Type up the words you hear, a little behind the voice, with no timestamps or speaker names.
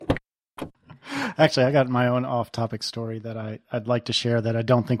Actually, I got my own off-topic story that I'd like to share that I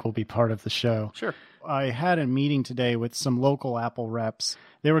don't think will be part of the show. Sure. I had a meeting today with some local Apple reps.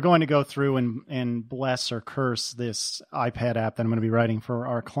 They were going to go through and bless or curse this iPad app that I'm going to be writing for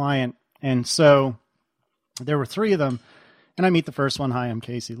our client. And so there were three of them. And I meet the first one. Hi, I'm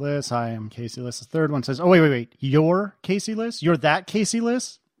Casey Liss. Hi, I'm Casey Liss. The third one says, oh, wait. You're Casey Liss? You're that Casey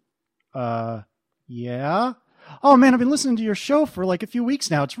Liss? Yeah. Oh, man, I've been listening to your show for like a few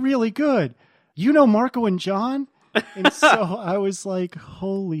weeks now. It's really good. You know Marco and John? And so I was like,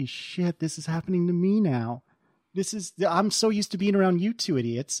 holy shit, this is happening to me now. I'm so used to being around you two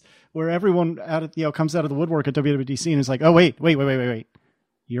idiots where everyone comes out of the woodwork at WWDC and is like, oh, wait.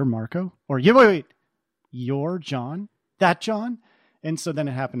 You're Marco? Or wait. You're John? That John? And so then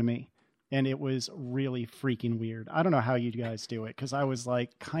it happened to me. And it was really freaking weird. I don't know how you guys do it because I was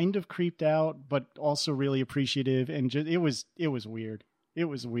like kind of creeped out, but also really appreciative. And it was weird. It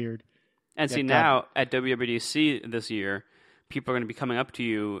was weird. And see, now at WWDC this year, people are going to be coming up to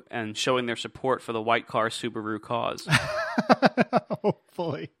you and showing their support for the white car Subaru cause.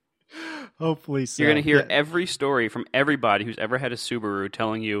 Hopefully so. You're going to hear every story from everybody who's ever had a Subaru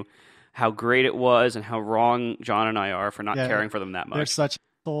telling you how great it was and how wrong John and I are for not caring for them that much. They're such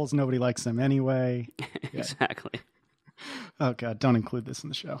assholes. Nobody likes them anyway. Exactly. Oh, God, don't include this in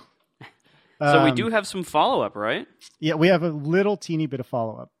the show. So we do have some follow-up, right? Yeah, we have a little teeny bit of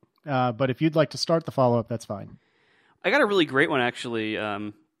follow-up. But if you'd like to start the follow-up, that's fine. I got a really great one, actually,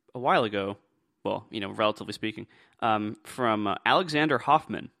 a while ago. Well, relatively speaking, from Alexander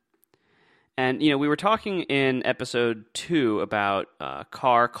Hoffman. And, we were talking in episode 2 about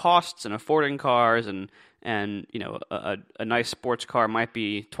car costs and affording cars and a nice sports car might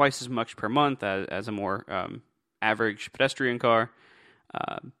be twice as much per month as a more average pedestrian car.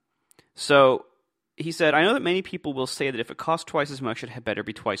 So he said, I know that many people will say that if it costs twice as much, it had better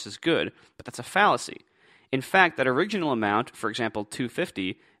be twice as good, but that's a fallacy. In fact, that original amount, for example,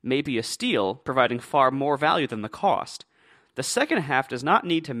 $250, may be a steal, providing far more value than the cost. The second half does not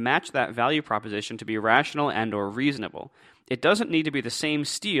need to match that value proposition to be rational and or reasonable. It doesn't need to be the same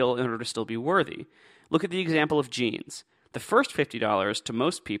steal in order to still be worthy. Look at the example of jeans. The first $50 to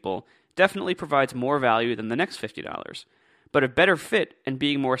most people definitely provides more value than the next $50. But a better fit and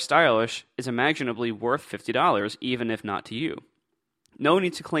being more stylish is imaginably worth $50, even if not to you. No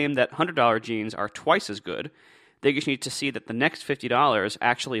need to claim that $100 jeans are twice as good. They just need to see that the next $50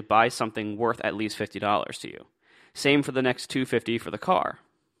 actually buys something worth at least $50 to you. Same for the next $250 for the car.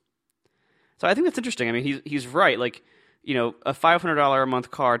 So I think that's interesting. I mean, he's right. Like, a $500 a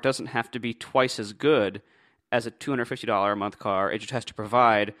month car doesn't have to be twice as good as a $250 a month car. It just has to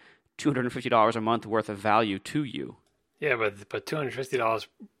provide $250 a month worth of value to you. Yeah, but $250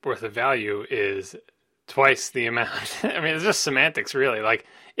 worth of value is twice the amount. I mean, it's just semantics, really. Like,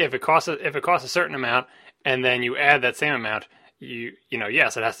 if it costs a certain amount, and then you add that same amount,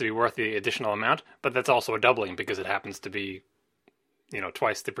 yes, it has to be worth the additional amount, but that's also a doubling because it happens to be,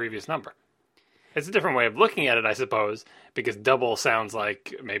 twice the previous number. It's a different way of looking at it, I suppose, because double sounds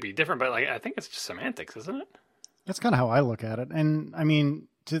like maybe different, but I think it's just semantics, isn't it? That's kind of how I look at it. And I mean,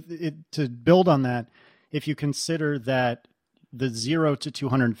 to build on that, if you consider that the $0 to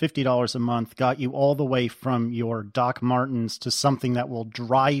 $250 a month got you all the way from your Doc Martens to something that will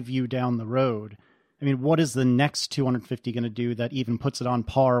drive you down the road, I mean, what is the next $250 going to do that even puts it on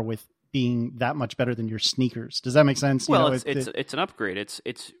par with being that much better than your sneakers? Does that make sense? Well, it's an upgrade. It's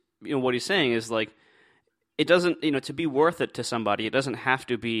what he's saying is like, it doesn't, to be worth it to somebody, it doesn't have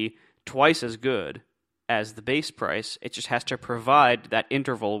to be twice as good as the base price. It just has to provide that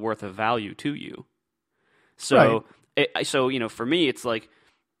interval worth of value to you. So, right. For me, it's like,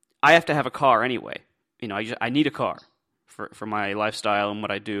 I have to have a car anyway. I need a car for my lifestyle and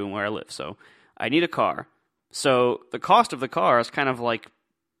what I do and where I live. So I need a car. So the cost of the car is kind of like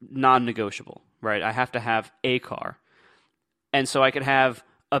non-negotiable, right? I have to have a car. And so I could have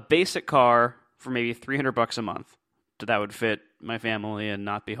a basic car for maybe $300 a month. That would fit my family and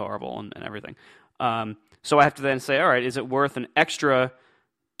not be horrible and everything. So I have to then say, all right, is it worth an extra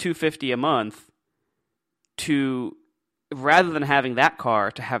 $250 a month to, rather than having that car,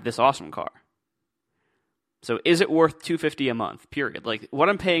 to have this awesome car? So is it worth $250 a month, period? Like, what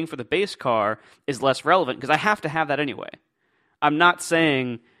I'm paying for the base car is less relevant because I have to have that anyway. I'm not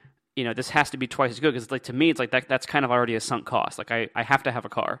saying, this has to be twice as good because, like, to me, it's like that's kind of already a sunk cost. Like, I have to have a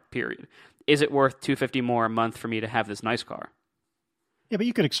car, period. Is it worth $250 more a month for me to have this nice car? Yeah, but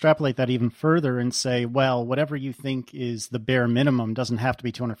you could extrapolate that even further and say, well, whatever you think is the bare minimum doesn't have to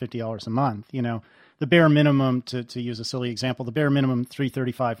be $250 a month. You know, the bare minimum, to use a silly example, the bare minimum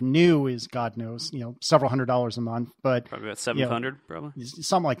 335 new is, God knows, several $100s a month, but probably about 700, probably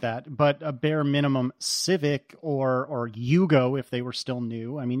something like that. But a bare minimum Civic or Yugo, if they were still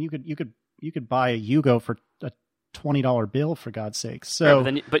new, I mean, you could buy a Yugo for a $20 bill, for God's sake. So,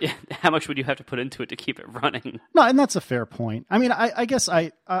 right, but how much would you have to put into it to keep it running? No, and that's a fair point. I mean, I guess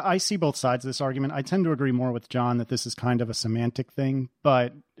I see both sides of this argument. I tend to agree more with John that this is kind of a semantic thing,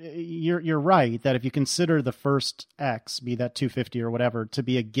 but you're right that if you consider the first X, be that 250 or whatever, to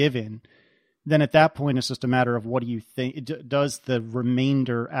be a given, then at that point it's just a matter of what do you think, does the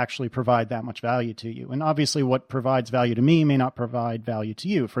remainder actually provide that much value to you? And obviously what provides value to me may not provide value to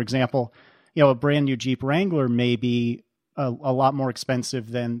you. For example, a brand new Jeep Wrangler may be a lot more expensive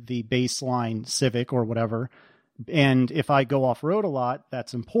than the baseline Civic or whatever. And if I go off-road a lot,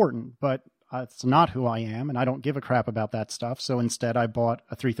 that's important, but it's not who I am, and I don't give a crap about that stuff. So instead I bought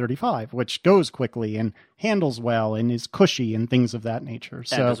a 335, which goes quickly and handles well and is cushy and things of that nature.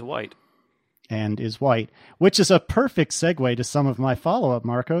 And is white. And is white, which is a perfect segue to some of my follow-up,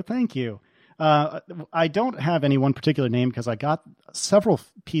 Marco. Thank you. I don't have any one particular name because I got several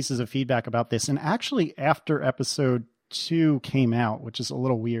pieces of feedback about this. And actually after episode 2 came out, which is a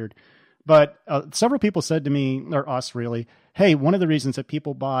little weird, but several people said to me, or us really, hey, one of the reasons that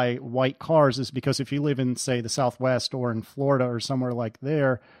people buy white cars is because if you live in, say, the Southwest or in Florida or somewhere like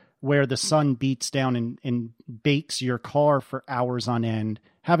there, where the sun beats down and bakes your car for hours on end,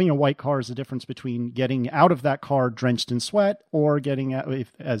 having a white car is the difference between getting out of that car drenched in sweat or getting out,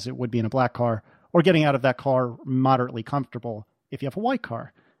 as it would be in a black car, or getting out of that car moderately comfortable if you have a white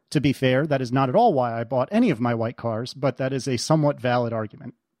car. To be fair, that is not at all why I bought any of my white cars, but that is a somewhat valid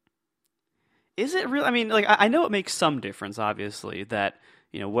argument. Is it real? I mean, like, I know it makes some difference, obviously, that,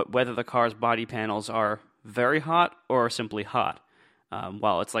 whether the car's body panels are very hot or simply hot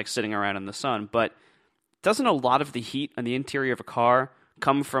while it's like sitting around in the sun. But doesn't a lot of the heat on the interior of a car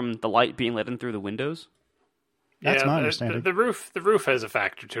come from the light being let in through the windows? That's my understanding. The roof has a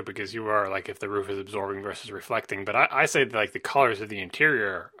factor too, because you are like, if the roof is absorbing versus reflecting. But I say that, like, the colors of the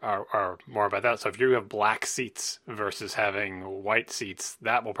interior are more about that. So if you have black seats versus having white seats,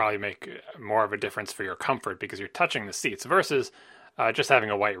 that will probably make more of a difference for your comfort because you're touching the seats versus just having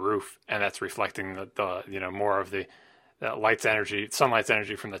a white roof and that's reflecting the more of the sunlight's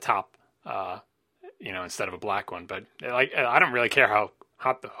energy from the top, instead of a black one. But like, I don't really care how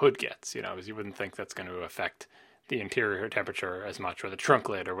hot the hood gets, because you wouldn't think that's going to affect the interior temperature as much, or the trunk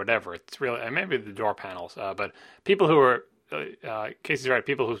lid or whatever. It's really, and maybe the door panels. But people who are, Casey's right,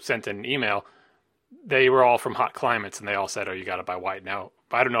 people who sent an email, they were all from hot climates and they all said, oh, you got to buy white. Now,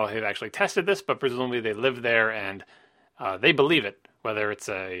 I don't know if they've actually tested this, but presumably they live there and they believe it, whether it's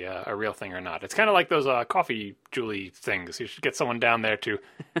a real thing or not. It's kind of like those coffee Julie things. You should get someone down there to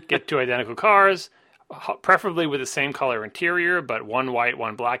get two identical cars, preferably with the same color interior, but one white,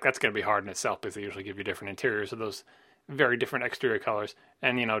 one black. That's going to be hard in itself because they usually give you different interiors of those very different exterior colors,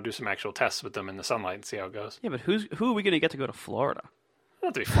 and do some actual tests with them in the sunlight and see how it goes. Yeah, but who are we going to get to go to Florida?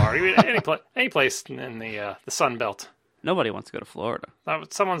 Not to be Florida. Any place in the Sun Belt. Nobody wants to go to Florida.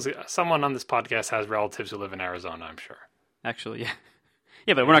 Someone on this podcast has relatives who live in Arizona, I'm sure. Actually, yeah.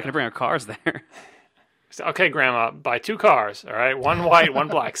 Yeah, but we're not going to bring our cars there. Okay, Grandma, buy 2 cars, all right? One white, one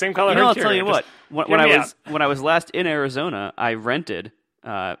black. Same color interior. I'll tell you what. When I was last in Arizona, I rented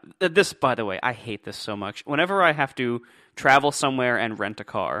this, by the way, I hate this so much. Whenever I have to travel somewhere and rent a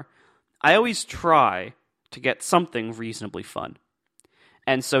car, I always try to get something reasonably fun.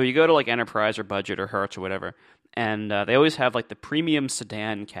 And so you go to like Enterprise or Budget or Hertz or whatever, and they always have like the premium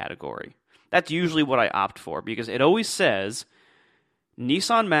sedan category. That's usually what I opt for because it always says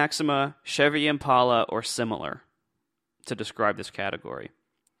Nissan Maxima, Chevy Impala, or similar to describe this category.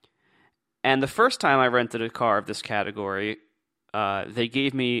 And the first time I rented a car of this category, they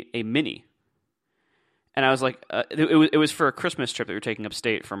gave me a Mini. And I was like, it was for a Christmas trip that we were taking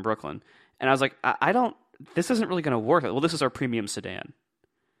upstate from Brooklyn. And I was like, this isn't really going to work. Well, this is our premium sedan.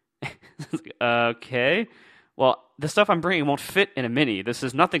 Okay. Well, the stuff I'm bringing won't fit in a Mini. This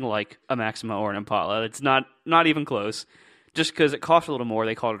is nothing like a Maxima or an Impala. It's not even close. Just because it costs a little more,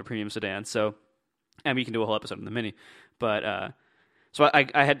 they called it a premium sedan. So, and we can do a whole episode on the Mini. But so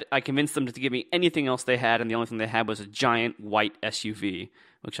I convinced them to give me anything else they had, and the only thing they had was a giant white SUV,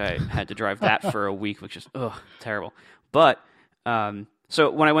 which I had to drive that for a week, which is terrible. But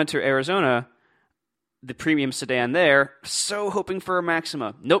so when I went to Arizona, the premium sedan there, so hoping for a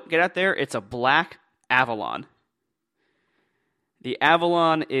Maxima. Nope, get out there. It's a black Avalon. The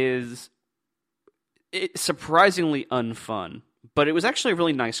Avalon is surprisingly unfun. but it was actually a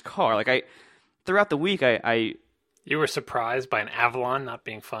really nice car. Like throughout the week, I You were surprised by an Avalon not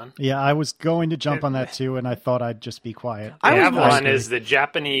being fun? Yeah, I was going to jump on that too, and I thought I'd just be quiet. The I was Avalon more- is the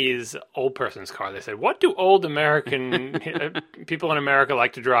Japanese old person's car. They said, what do old American people in America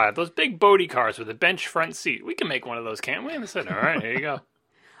like to drive? Those big boaty cars with a bench front seat. We can make one of those, can't we? And they said, all right, here you go.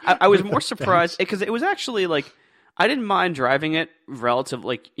 I was more surprised because it was actually like I didn't mind driving it relative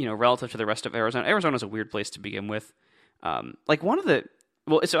to the rest of Arizona. Arizona's a weird place to begin with. Like one of the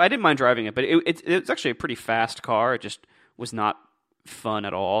so I didn't mind driving it, but it's actually a pretty fast car. It just was not fun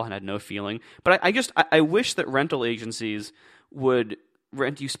at all and had no feeling. But I wish that rental agencies would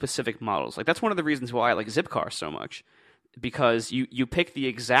rent you specific models. Like that's one of the reasons why I like Zipcar so much. Because you pick the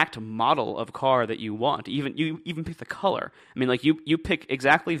exact model of car that you want. You even pick the color. I mean, like you pick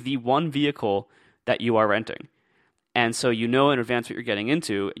exactly the one vehicle that you are renting, and so you know in advance what you're getting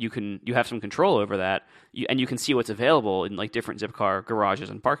into. You have some control over that, and you can see what's available in like different Zipcar garages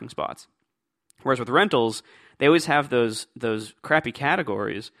and parking spots. Whereas with rentals, they always have those crappy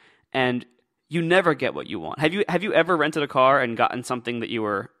categories, and you never get what you want. Have you ever rented a car and gotten something that you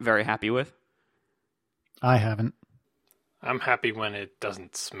were very happy with? I haven't. I'm happy when it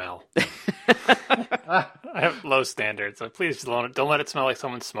doesn't smell. I have low standards. So please don't let it smell like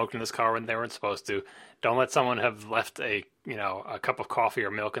someone smoked in this car when they weren't supposed to. Don't let someone have left a cup of coffee or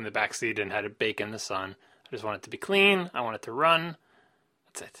milk in the back seat and had it bake in the sun. I just want it to be clean. I want it to run.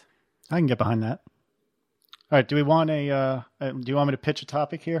 That's it. I can get behind that. All right, do you want me to pitch a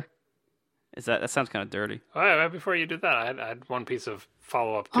topic here? That sounds kind of dirty. All right, before you do that, I had one piece of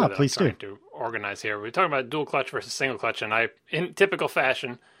follow-up to that please I'm trying to organize here. We're talking about dual clutch versus single clutch, and I, in typical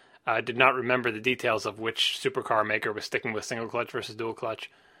fashion, did not remember the details of which supercar maker was sticking with single clutch versus dual clutch,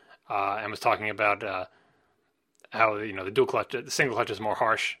 and was talking about how the single clutch is more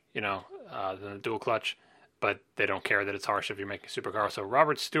harsh, than the dual clutch, but they don't care that it's harsh if you're making a supercar. So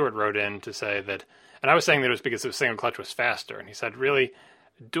Robert Stewart wrote in to say that, and I was saying that it was because the single clutch was faster, and he said, really,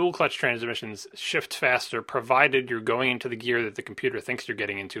 dual clutch transmissions shift faster provided you're going into the gear that the computer thinks you're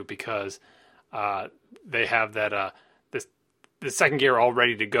getting into, because they have that the second gear all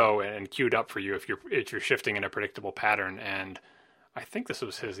ready to go and queued up for you if you're shifting in a predictable pattern. And I think this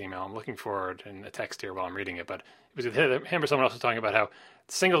was his email. I'm looking for it in the text here while I'm reading it, but it was him or someone else was talking about how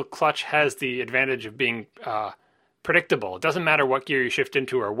single clutch has the advantage of being predictable. It doesn't matter what gear you shift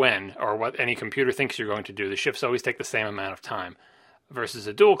into or when, or what any computer thinks you're going to do. The shifts always take the same amount of time. Versus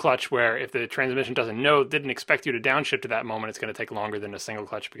a dual clutch, where if the transmission didn't expect you to downshift at that moment, it's going to take longer than a single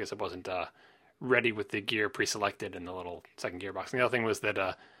clutch because it wasn't ready with the gear pre-selected in the little second gearbox. And the other thing was that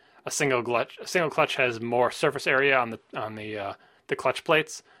a single clutch has more surface area on the clutch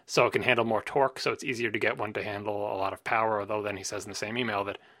plates, so it can handle more torque. So it's easier to get one to handle a lot of power. Although then he says in the same email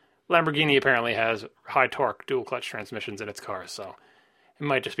that Lamborghini apparently has high torque dual clutch transmissions in its cars, so it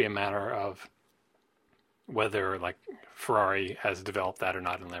might just be a matter of whether like Ferrari has developed that or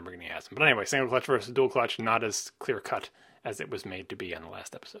not, and Lamborghini hasn't. But anyway, single clutch versus dual clutch, not as clear cut as it was made to be in the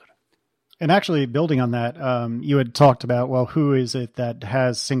last episode. And actually, building on that, you had talked about, well, who is it that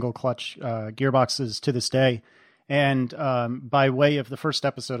has single clutch gearboxes to this day? And by way of the first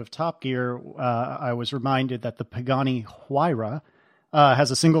episode of Top Gear, I was reminded that the Pagani Huayra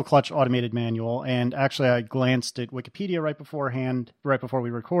has a single clutch automated manual. And actually, I glanced at Wikipedia right before we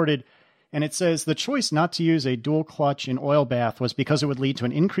recorded. And it says the choice not to use a dual clutch in oil bath was because it would lead to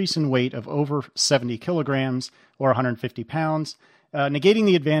an increase in weight of over 70 kilograms or 150 pounds, negating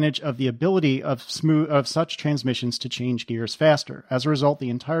the advantage of the ability of such transmissions to change gears faster. As a result, the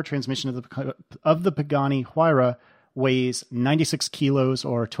entire transmission of the Pagani Huayra weighs 96 kilos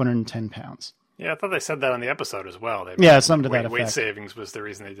or 210 pounds. Yeah, I thought they said that on the episode as well. Something to that effect. Weight savings was the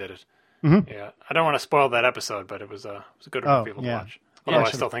reason they did it. Mm-hmm. Yeah, I don't want to spoil that episode, but it was a good one for people to watch. Although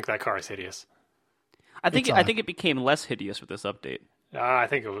I still think that car is hideous. I think it became less hideous with this update. I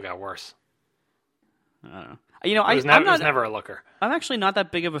think it got worse. I don't know. It was never a looker. I'm actually not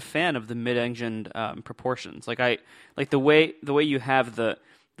that big of a fan of the mid-engined proportions. Like the way you have the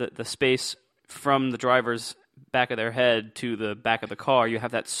space from the driver's back of their head to the back of the car. You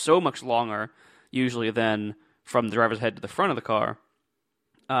have that so much longer usually than from the driver's head to the front of the car.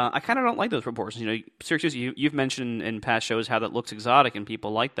 I kind of don't like those proportions. Syracuse, you've mentioned in past shows how that looks exotic and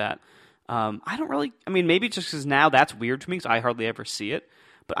people like that. I don't really. I mean, maybe just because now that's weird to me because I hardly ever see it.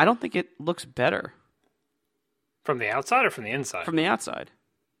 But I don't think it looks better. From the outside or from the inside? From the outside.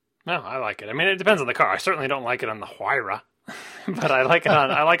 No, I like it. I mean, it depends on the car. I certainly don't like it on the Huayra, but I like it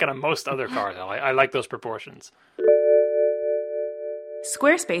on most other cars. I like those proportions.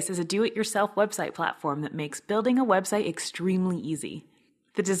 Squarespace is a do-it-yourself website platform that makes building a website extremely easy.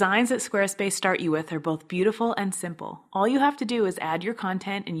 The designs that Squarespace start you with are both beautiful and simple. All you have to do is add your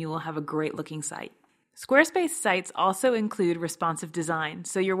content and you will have a great looking site. Squarespace sites also include responsive design,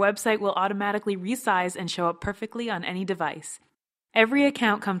 so your website will automatically resize and show up perfectly on any device. Every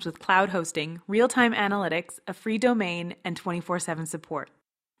account comes with cloud hosting, real-time analytics, a free domain, and 24/7 support.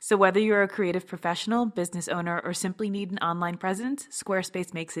 So whether you're a creative professional, business owner, or simply need an online presence,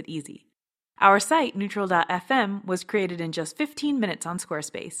 Squarespace makes it easy. Our site, Neutral.fm, was created in just 15 minutes on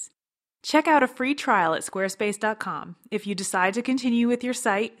Squarespace. Check out a free trial at squarespace.com. If you decide to continue with your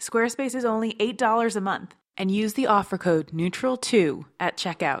site, Squarespace is only $8 a month, and use the offer code NEUTRAL2 at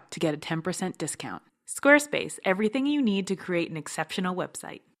checkout to get a 10% discount. Squarespace, everything you need to create an exceptional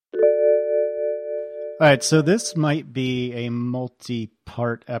website. All right, so this might be a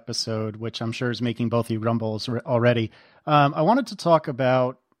multi-part episode, which I'm sure is making both of you rumbles already. I wanted to talk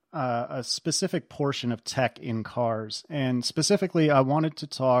about a specific portion of tech in cars. And specifically, I wanted to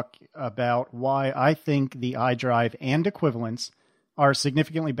talk about why I think the iDrive and equivalents are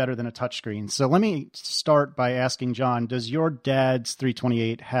significantly better than a touchscreen. So let me start by asking John, does your dad's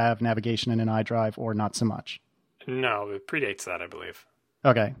 328 have navigation in an iDrive or not so much? No, it predates that, I believe.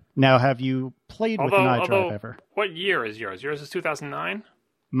 Okay. Now, have you played with an iDrive ever? What year is yours? Yours is 2009?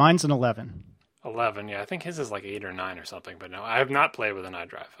 Mine's an 11. 11, yeah. I think his is like 8 or 9 or something. But no, I have not played with an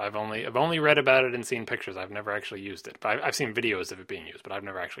iDrive. I've only read about it and seen pictures. I've never actually used it. But I've seen videos of it being used, but I've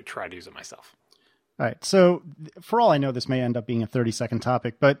never actually tried to use it myself. All right. So for all I know, this may end up being a 30-second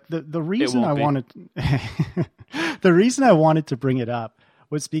topic, but the reason I wanted the reason I wanted to bring it up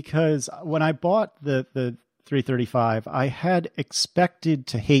was because when I bought the 335, I had expected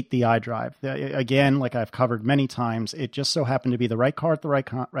to hate the iDrive. Again, like I've covered many times, it just so happened to be the right car at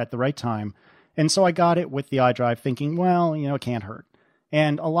the right time. And so I got it with the iDrive thinking, well, it can't hurt.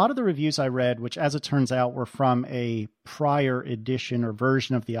 And a lot of the reviews I read, which as it turns out were from a prior edition or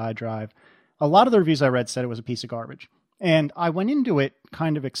version of the iDrive, a lot of the reviews I read said it was a piece of garbage. And I went into it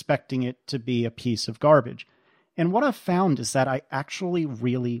kind of expecting it to be a piece of garbage. And what I've found is that I actually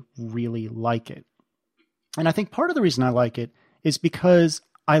really, really like it. And I think part of the reason I like it is because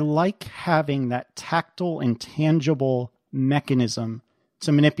I like having that tactile and tangible mechanism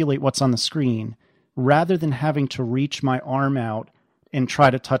to manipulate what's on the screen rather than having to reach my arm out and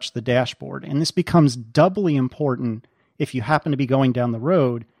try to touch the dashboard. And this becomes doubly important if you happen to be going down the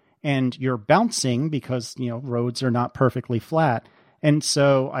road and you're bouncing because, roads are not perfectly flat. And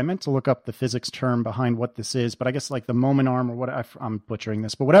so I meant to look up the physics term behind what this is, but I guess like the moment arm or what I'm butchering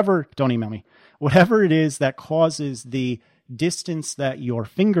this, but whatever, don't email me, whatever it is that causes the distance that your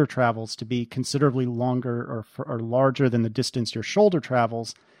finger travels to be considerably longer or larger than the distance your shoulder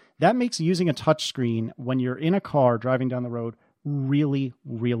travels, that makes using a touchscreen when you're in a car driving down the road really,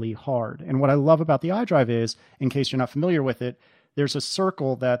 really hard. And what I love about the iDrive is, in case you're not familiar with it, there's a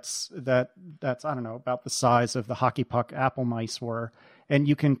circle that's I don't know, about the size of the hockey puck Apple mice were, and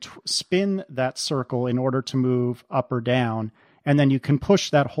you can spin that circle in order to move up or down, and then you can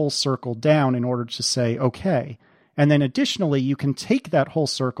push that whole circle down in order to say okay. And then additionally, you can take that whole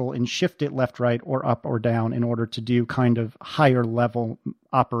circle and shift it left, right, or up or down in order to do kind of higher level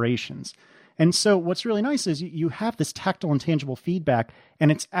operations. And so what's really nice is you have this tactile and tangible feedback,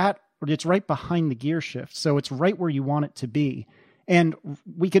 and it's right behind the gear shift. So it's right where you want it to be. And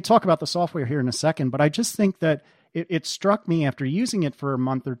we could talk about the software here in a second, but I just think that it struck me after using it for a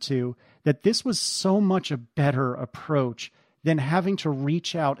month or two that this was so much a better approach than having to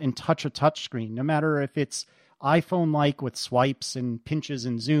reach out and touch a touchscreen, no matter if it's iPhone-like with swipes and pinches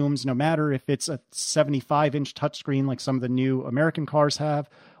and zooms, no matter if it's a 75-inch touchscreen like some of the new American cars have,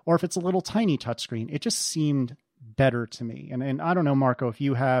 or if it's a little tiny touchscreen. It just seemed better to me. And I don't know, Marco, if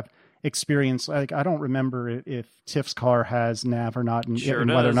you have experience, like I don't remember if Tiff's car has nav or not,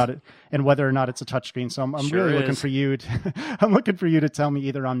 and whether or not it's a touchscreen. So I'm really looking for you to I'm looking for you to tell me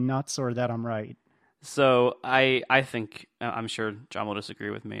either I'm nuts or that I'm right. So I think, I'm sure John will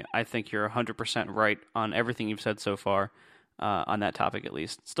disagree with me, I think you're 100% right on everything you've said so far, on that topic at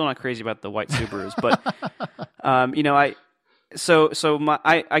least. Still not crazy about the white Subarus, but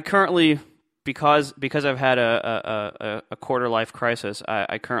I currently, because I've had a quarter life crisis,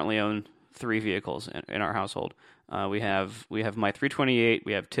 I currently own 3 vehicles in our household. We have my 328,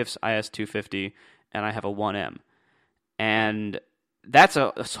 we have Tiff's IS250, and I have a 1M. And that's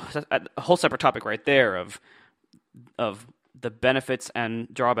a whole separate topic right there of the benefits and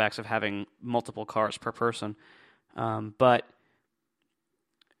drawbacks of having multiple cars per person. But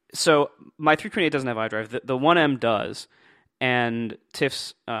so my 328 doesn't have iDrive. The 1M does, and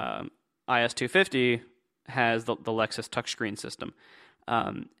Tiff's IS250 has the Lexus touchscreen system.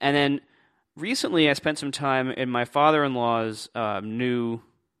 And then recently I spent some time in my father-in-law's new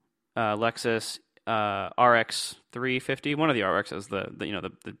Lexus RX 350, one of the RXs,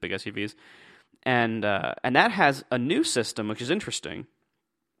 the big SUVs, and that has a new system which is interesting.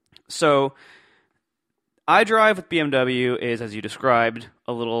 So iDrive with BMW is, as you described,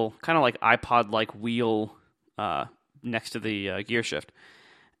 a little kind of like iPod-like wheel next to the gear shift,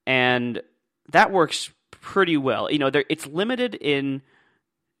 and that works pretty well. It's limited in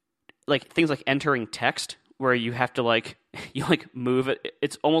like things like entering text, where you have to you move it.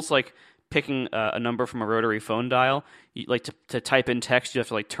 It's almost like picking a number from a rotary phone dial. You, to type in text, you have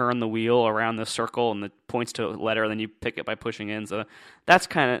to turn the wheel around the circle, and it points to a letter, and then you pick it by pushing in. So that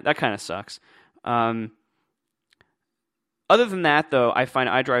kind of sucks. Other than that, though, I find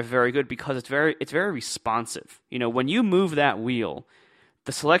iDrive very good because it's very responsive. When you move that wheel,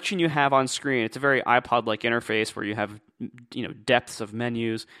 the selection you have on screen, it's a very iPod-like interface where you have depths of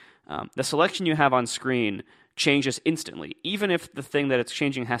menus. The selection you have on screen changes instantly. Even if the thing that it's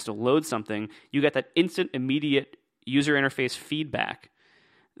changing has to load something, you get that instant, immediate user interface feedback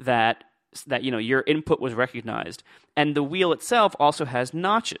that your input was recognized. And the wheel itself also has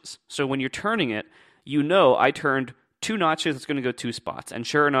notches. So when you're turning it, I turned 2 notches, it's going to go 2 spots. And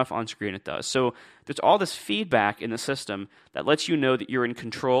sure enough, on screen it does. So there's all this feedback in the system that lets you know that you're in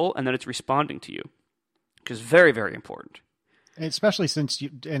control and that it's responding to you, which is very, very important. Especially since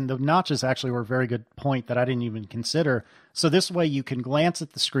and the notches actually were a very good point that I didn't even consider. So this way you can glance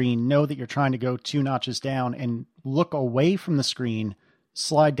at the screen, know that you're trying to go 2 notches down, and look away from the screen,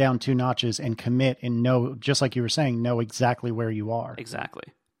 slide down 2 notches, and commit, and know, just like you were saying, know exactly where you are. Exactly.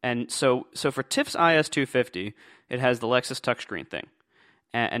 And so for TIF's IS250, it has the Lexus touchscreen thing,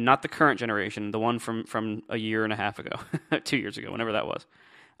 and not the current generation, the one from a year and a half ago, 2 years ago, whenever that was.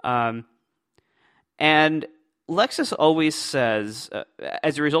 And Lexus always says,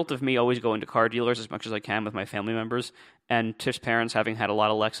 as a result of me always going to car dealers as much as I can with my family members, and TIF's parents having had a lot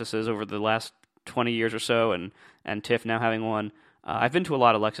of Lexuses over the last 20 years or so, and TIF now having one, I've been to a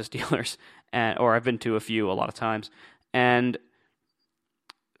lot of Lexus dealers, or I've been to a few a lot of times, and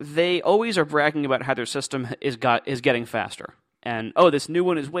they always are bragging about how their system is getting faster. And, this new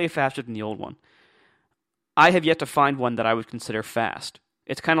one is way faster than the old one. I have yet to find one that I would consider fast.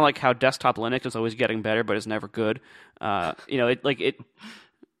 It's kind of like how desktop Linux is always getting better, but is never good.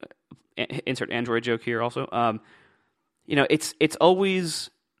 Insert Android joke here also. It's always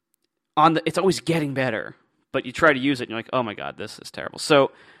it's always getting better, but you try to use it and you're like, oh my god, this is terrible.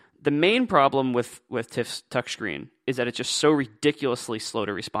 So the main problem with TIF's touchscreen is that it's just so ridiculously slow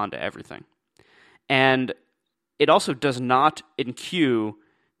to respond to everything. And it also does not enqueue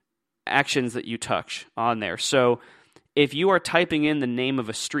actions that you touch on there. So if you are typing in the name of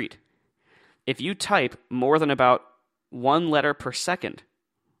a street, if you type more than about 1 letter per second,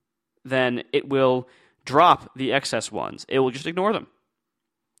 then it will drop the excess ones. It will just ignore them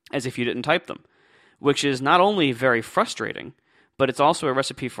as if you didn't type them, which is not only very frustrating, but it's also a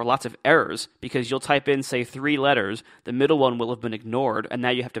recipe for lots of errors, because you'll type in, say, 3 letters, the middle one will have been ignored, and now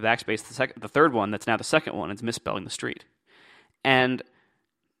you have to backspace the third one that's now the second one. It's misspelling the street. And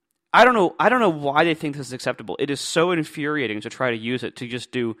I don't know why they think this is acceptable. It is so infuriating to try to use it to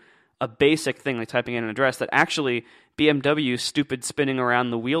just do a basic thing like typing in an address that actually BMW's stupid spinning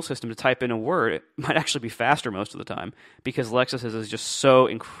around the wheel system to type in a word, it might actually be faster most of the time, because Lexus's is just so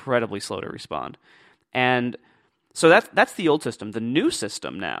incredibly slow to respond. And so that's the old system. The new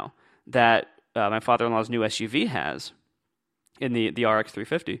system now that my father-in-law's new SUV has in the RX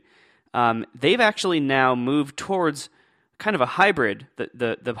 350, they've actually now moved towards kind of a hybrid,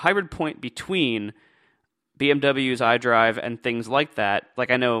 the hybrid point between BMW's iDrive and things like that. Like,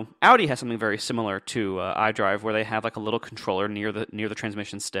 I know Audi has something very similar to iDrive, where they have like a little controller near the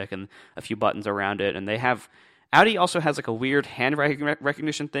transmission stick and a few buttons around it, and Audi also has like a weird hand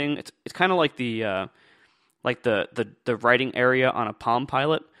recognition thing. It's kind of like the writing area on a Palm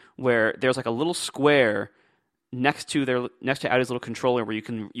Pilot, where there's like a little square next to Audi's little controller where you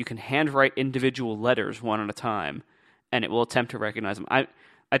can handwrite individual letters one at a time, and it will attempt to recognize them.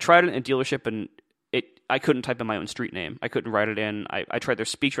 I tried it in a dealership, and I couldn't type in my own street name. I couldn't write it in. I tried their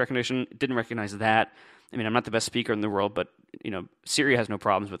speech recognition. It didn't recognize that. I mean, I'm not the best speaker in the world, but Siri has no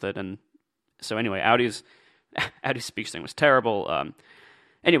problems with it. And so anyway, Audi's speech thing was terrible.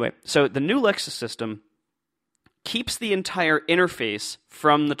 Anyway, so the new Lexus system keeps the entire interface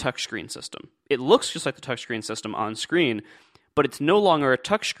from the touchscreen system. It looks just like the touchscreen system on screen, but it's no longer a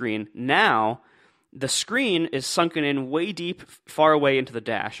touchscreen. Now the screen is sunken in way deep, far away into the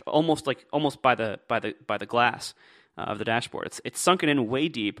dash, almost by the glass of the dashboard. It's sunken in way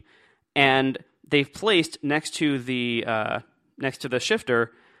deep, and they've placed next to the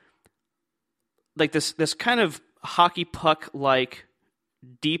shifter like this kind of hockey puck like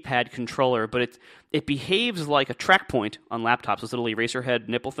D-pad controller, but it behaves like a track point on laptops, those little eraser head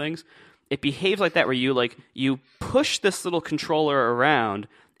nipple things. It behaves like that, where you push this little controller around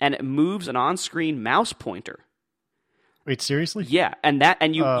and it moves an on-screen mouse pointer. Wait, seriously? Yeah,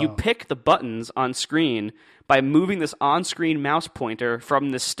 and you pick the buttons on screen by moving this on-screen mouse pointer from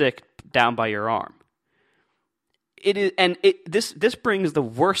the stick down by your arm. This brings the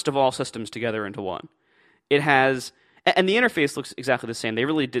worst of all systems together into one. It has, and the interface looks exactly the same. They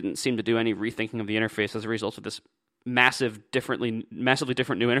really didn't seem to do any rethinking of the interface as a result of this massively different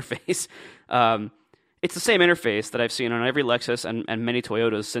new interface. It's the same interface that I've seen on every Lexus and many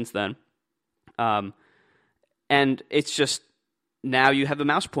Toyotas since then. And it's just, now you have a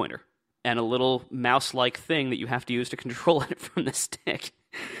mouse pointer and a little mouse-like thing that you have to use to control it from the stick.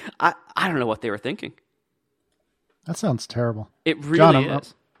 I don't know what they were thinking. That sounds terrible. It really John,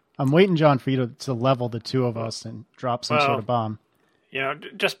 is. I'm waiting, John, for you to level the two of us and drop some sort of bomb. You know,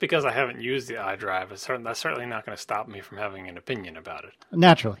 just because I haven't used the iDrive, that's certainly not going to stop me from having an opinion about it.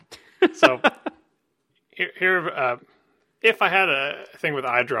 Naturally. So, here, if I had a thing with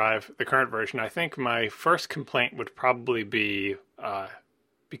iDrive, the current version, I think my first complaint would probably be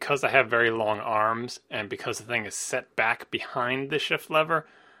because I have very long arms and because the thing is set back behind the shift lever.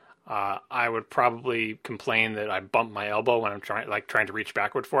 I would probably complain that I bump my elbow when I'm trying to reach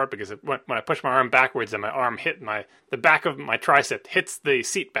backward for it, because when I push my arm backwards and my arm the back of my tricep hits the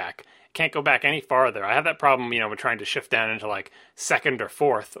seat back, it can't go back any farther. I have that problem, with trying to shift down into like second or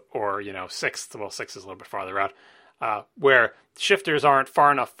fourth or, sixth. Well, sixth is a little bit farther out, where shifters aren't far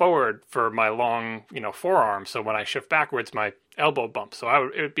enough forward for my long, forearm. So when I shift backwards, my elbow bumps. So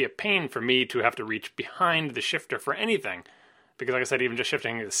it would be a pain for me to have to reach behind the shifter for anything. Because like I said, even just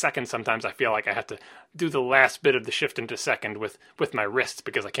shifting to second, sometimes I feel like I have to do the last bit of the shift into second with my wrists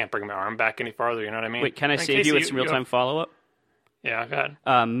because I can't bring my arm back any farther, you know what I mean? Wait, can I save you with some real-time follow-up? Yeah, go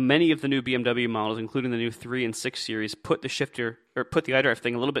ahead. Many of the new BMW models, including the new 3 and 6 series, put the iDrive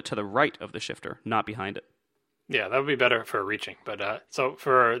thing a little bit to the right of the shifter, not behind it. Yeah, that would be better for reaching. But so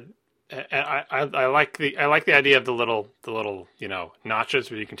for I like the idea of the little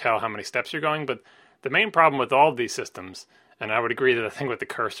notches where you can tell how many steps you're going. But the main problem with all of these systems, and I would agree that the thing with the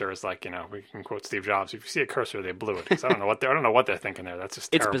cursor is like, we can quote Steve Jobs, if you see a cursor, they blew it. Because I don't know what they're thinking there. That's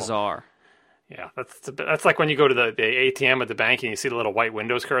just terrible. It's bizarre. Yeah, that's like when you go to the ATM at the bank and you see the little white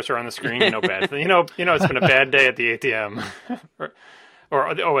Windows cursor on the screen. Bad. It's been a bad day at the ATM,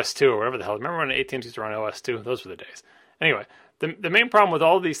 or the OS2 or whatever the hell. Remember when the ATMs used to run OS2? Those were the days. Anyway, the main problem with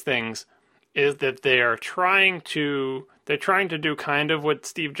all these things is that they're trying to do kind of what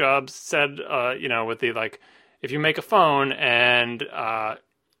Steve Jobs said. With the like, if you make a phone and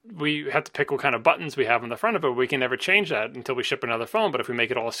we have to pick what kind of buttons we have on the front of it, we can never change that until we ship another phone. But if we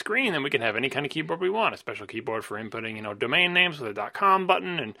make it all a screen, then we can have any kind of keyboard we want, a special keyboard for inputting, domain names with a .com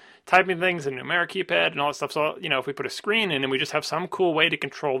button and typing things and numeric keypad and all that stuff. So, if we put a screen in and we just have some cool way to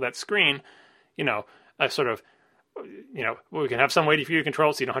control that screen, a sort of, we can have some way for you to control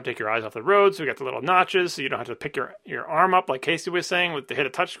it so you don't have to take your eyes off the road. So we got the little notches so you don't have to pick your arm up like Casey was saying to hit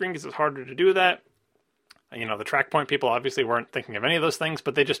a touchscreen because it's harder to do that. The TrackPoint people obviously weren't thinking of any of those things,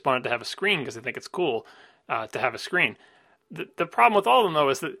 but they just wanted to have a screen because they think it's cool to have a screen. The problem with all of them, though,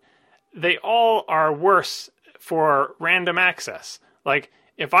 is that they all are worse for random access. Like,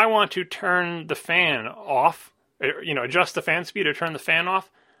 if I want to turn the fan off, adjust the fan speed or turn the fan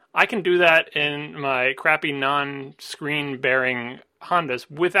off, I can do that in my crappy non-screen bearing Hondas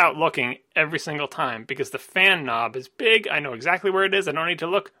without looking every single time because the fan knob is big. I know exactly where it is. I don't need to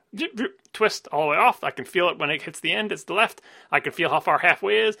look. Twist all the way off. I can feel it when it hits the end. It's the left. I can feel how far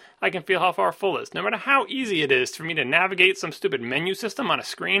halfway is. I can feel how far full is. No matter how easy it is for me to navigate some stupid menu system on a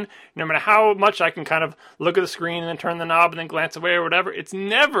screen, no matter how much I can kind of look at the screen and then turn the knob and then glance away or whatever, it's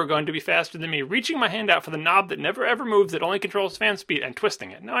never going to be faster than me reaching my hand out for the knob that never ever moves, that only controls fan speed, and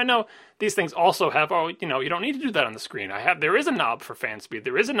twisting it. Now I know these things also have, you don't need to do that on the screen. There is a knob for fan speed.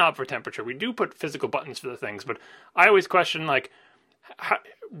 There is a knob for temperature. We do put physical buttons for the things, but I always question, like,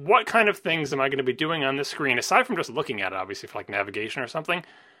 what kind of things am I going to be doing on this screen, aside from just looking at it, obviously, for like navigation or something?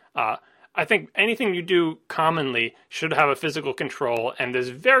 I think anything you do commonly should have a physical control, and there's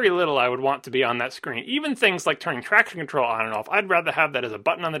very little I would want to be on that screen. Even things like turning traction control on and off, I'd rather have that as a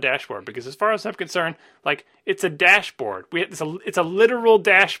button on the dashboard, because as far as I'm concerned, like, it's a dashboard. It's a literal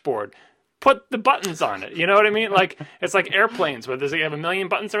dashboard. Put the buttons on it. You know what I mean? Like, it's like airplanes where you have a million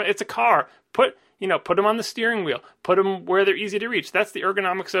buttons. It's a car. Put them on the steering wheel. Put them where they're easy to reach. That's the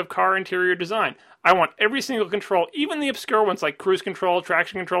ergonomics of car interior design. I want every single control, even the obscure ones like cruise control,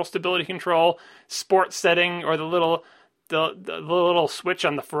 traction control, stability control, sport setting, or the little the little switch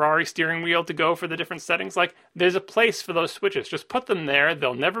on the Ferrari steering wheel to go for the different settings. Like, there's a place for those switches. Just put them there.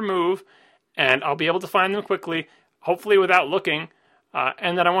 They'll never move, and I'll be able to find them quickly, hopefully without looking,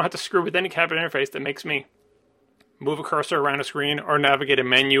 and then I won't have to screw with any cabinet interface that makes me move a cursor around a screen or navigate a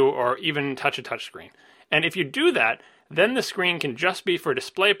menu or even touch a touch screen. And if you do that, then the screen can just be for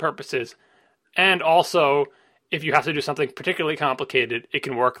display purposes, and also if you have to do something particularly complicated, it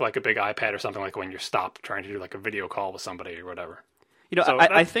can work like a big iPad or something, like when you're stopped trying to do like a video call with somebody or whatever. You know, So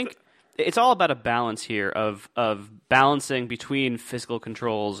I think it's all about a balance here of balancing between physical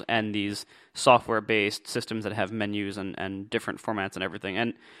controls and these software-based systems that have menus and different formats and everything.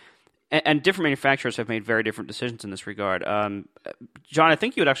 And different manufacturers have made very different decisions in this regard. John, I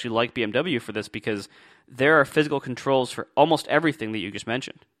think you would actually like BMW for this because there are physical controls for almost everything that you just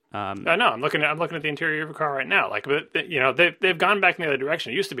mentioned. I know. I'm looking at the interior of a car right now. Like, you know, they've gone back in the other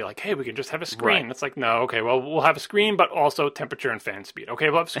direction. It used to be like, hey, we can just have a screen. Right. It's like, no, okay, well, we'll have a screen, but also temperature and fan speed. Okay,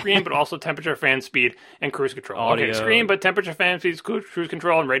 we'll have a screen, but also temperature, fan speed, and cruise control. Audio. Okay, screen, but temperature, fan speed, cruise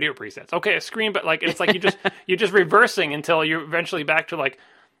control, and radio presets. Okay, a screen, but like, it's like you're just reversing until you're eventually back to like.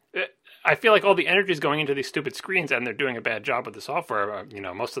 I feel like all the energy is going into these stupid screens, and they're doing a bad job with the software. You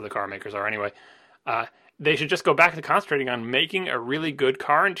know, most of the car makers are anyway. They should just go back to concentrating on making a really good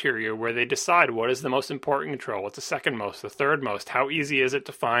car interior where they decide what is the most important control, what's the second most, the third most, how easy is it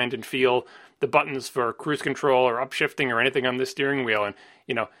to find and feel the buttons for cruise control or upshifting or anything on the steering wheel. And,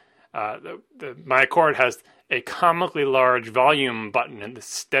 you know, my Accord has a comically large volume button in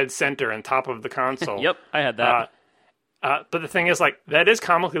the dead center and top of the console. Yep, I had that. But the thing is, like, that is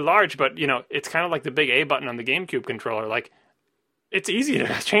comically large, but, you know, it's kind of like the big A button on the GameCube controller. Like, it's easy to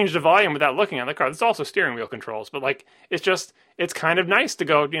change the volume without looking on the car. There's also steering wheel controls, but like it's kind of nice to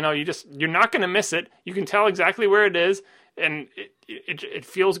go. You know, you're not going to miss it. You can tell exactly where it is, and it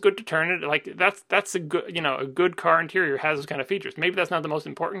feels good to turn it. Like that's a good car interior has those kind of features. Maybe that's not the most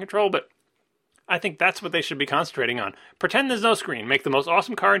important control, but I think that's what they should be concentrating on. Pretend there's no screen. Make the most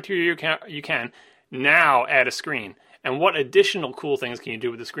awesome car interior you can. Now add a screen. And what additional cool things can you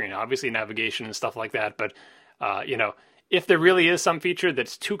do with the screen? Obviously navigation and stuff like that, but you know. If there really is some feature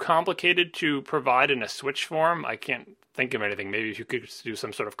that's too complicated to provide in a switch form, I can't think of anything. Maybe if you could do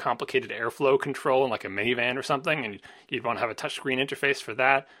some sort of complicated airflow control in like a minivan or something, and you'd want to have a touchscreen interface for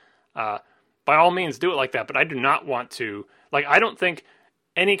that, by all means do it like that. But I do not want to, like, I don't think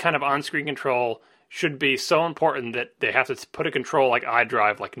any kind of on-screen control should be so important that they have to put a control like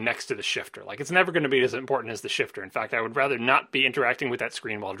iDrive like next to the shifter. Like, it's never going to be as important as the shifter. In fact, I would rather not be interacting with that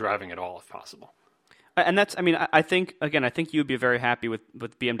screen while driving at all if possible. And that's, I mean, I think you'd be very happy with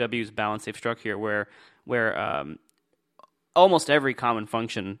BMW's balance they've struck here, where almost every common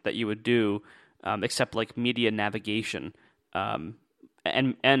function that you would do, except like media navigation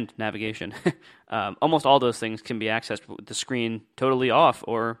and navigation, almost all those things can be accessed with the screen totally off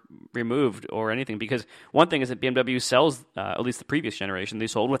or removed or anything. Because one thing is that BMW sells, at least the previous generation, they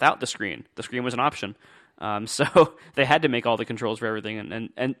sold without the screen. The screen was an option, so they had to make all the controls for everything.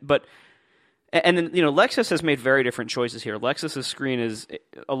 And then, you know, Lexus has made very different choices here. Lexus's screen is,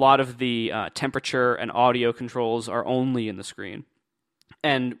 a lot of the temperature and audio controls are only in the screen.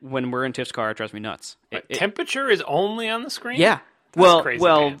 And when we're in Tiff's car, it drives me nuts. Temperature is only on the screen? Yeah. That's crazy,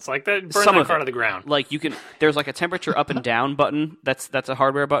 man. It's like that, burn that car to the ground. Like, there's like a temperature up and down button. That's a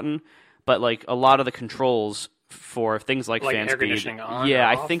hardware button. But like a lot of the controls for things like fan air speed, conditioning on yeah, or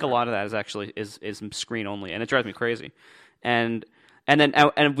I off, think a lot of that is actually is screen only, and it drives me crazy. And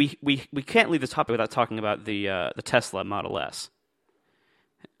we can't leave this topic without talking about the Tesla Model S.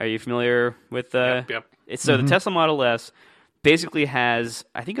 Are you familiar with the? Yep. So the Tesla Model S basically has,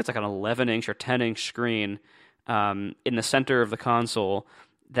 I think it's like an 11-inch or 10-inch screen in the center of the console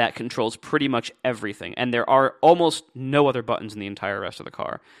that controls pretty much everything, and there are almost no other buttons in the entire rest of the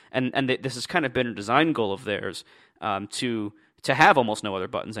car. And this has kind of been a design goal of theirs, to have almost no other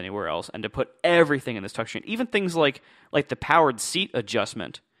buttons anywhere else, and to put everything in this touchscreen. Even things like the powered seat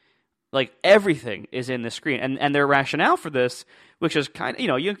adjustment, like everything is in this screen. And their rationale for this, which is kind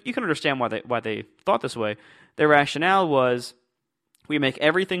of, you can understand why they thought this way. Their rationale was, we make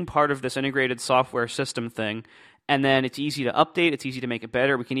everything part of this integrated software system thing, and then it's easy to update, it's easy to make it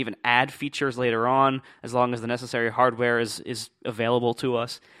better. We can even add features later on as long as the necessary hardware is available to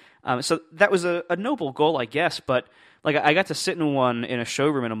us. So that was a noble goal, I guess, but like I got to sit in one in a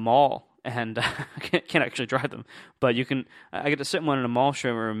showroom in a mall, and I can't actually drive them, but I get to sit in one in a mall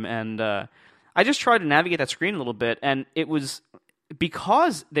showroom, and I just tried to navigate that screen a little bit, and it was,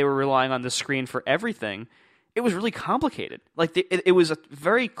 because they were relying on the screen for everything, it was really complicated. Like it was a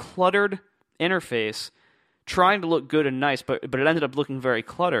very cluttered interface, trying to look good and nice, but it ended up looking very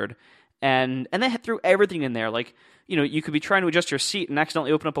cluttered. and they threw everything in there. Like, you could be trying to adjust your seat and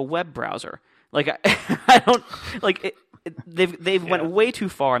accidentally open up a web browser. Like, I don't like it. They've went way too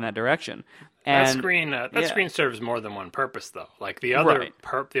far in that direction. And that screen serves more than one purpose, though. Like the other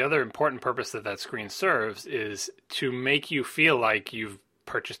the other important purpose that screen serves is to make you feel like you've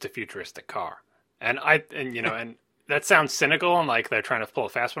purchased a futuristic car. And that sounds cynical and like they're trying to pull a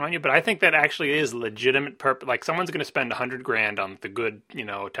fast one on you, but I think that actually is legitimate purpose. Like someone's going to spend $100,000 on the good,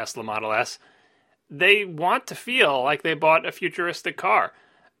 Tesla Model S. They want to feel like they bought a futuristic car,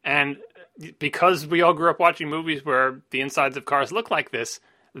 and because we all grew up watching movies where the insides of cars look like this.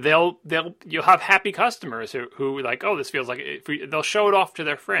 You'll have happy customers who like, oh, this feels like it. They'll show it off to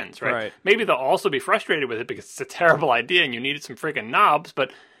their friends, right? Maybe they'll also be frustrated with it because it's a terrible idea and you needed some freaking knobs.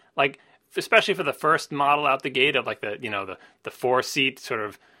 But like, especially for the first model out the gate of like the 4-seat sort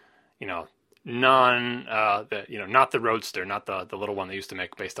of, not the Roadster, not the little one they used to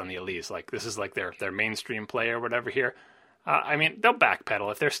make based on the Elise. Like this is like their mainstream play or whatever here. They'll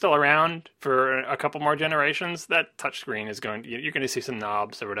backpedal if they're still around for a couple more generations. That touchscreen is you're going to see some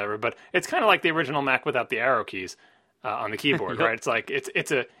knobs or whatever. But it's kind of like the original Mac without the arrow keys on the keyboard, right? It's like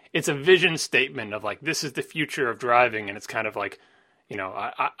it's a vision statement of like this is the future of driving, and it's kind of like,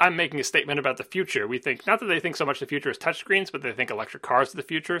 I'm making a statement about the future. We think not that they think so much the future is touchscreens, but they think electric cars are the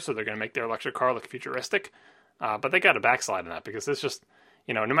future, so they're going to make their electric car look futuristic. But they got to backslide on that because it's just.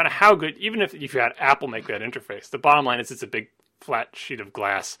 No matter how good, even if you had Apple make that interface, the bottom line is it's a big flat sheet of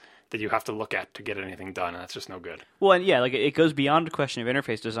glass that you have to look at to get anything done, and that's just no good. Well, and like it goes beyond a question of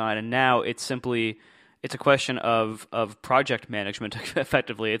interface design, and now it's a question of project management.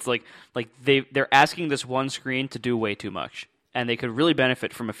 Effectively, it's like they're asking this one screen to do way too much, and they could really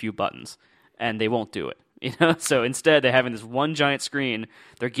benefit from a few buttons, and they won't do it. So instead, they're having this one giant screen.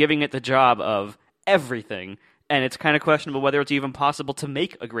 They're giving it the job of everything. And it's kind of questionable whether it's even possible to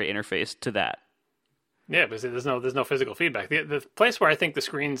make a great interface to that. Yeah, because there's no physical feedback. The place where I think the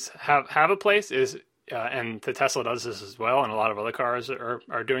screens have a place is, and the Tesla does this as well, and a lot of other cars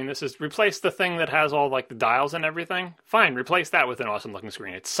are doing this, is replace the thing that has all like the dials and everything. Fine, replace that with an awesome looking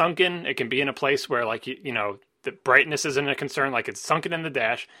screen. It's sunken. It can be in a place where like the brightness isn't a concern. Like it's sunken in the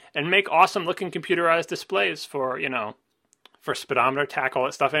dash, and make awesome looking computerized displays for speedometer, tach, all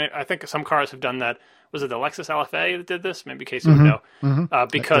that stuff. And I think some cars have done that. Was it the Lexus LFA that did this? Maybe Casey would know.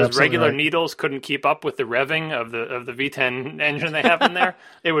 Because regular needles couldn't keep up with the revving of the V10 engine they have in there.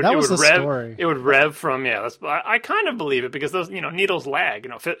 It would rev from I kind of believe it because those needles lag.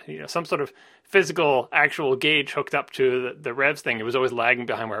 Some sort of physical actual gauge hooked up to the revs thing. It was always lagging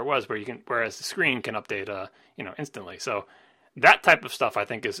behind where it was. Whereas the screen can update instantly. So that type of stuff I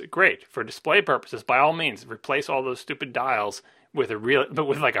think is great for display purposes. By all means, replace all those stupid dials with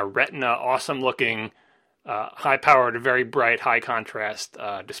like a Retina, awesome looking, high powered, very bright, high contrast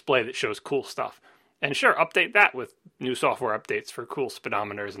display that shows cool stuff. And sure, update that with new software updates for cool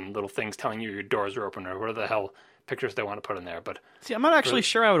speedometers and little things telling you your doors are open or whatever the hell pictures they want to put in there. But see, I'm not actually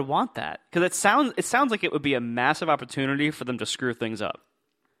sure I would want that because it sounds like it would be a massive opportunity for them to screw things up.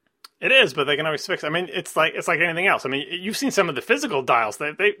 It is, but they can always fix it. I mean, it's like anything else. I mean, you've seen some of the physical dials.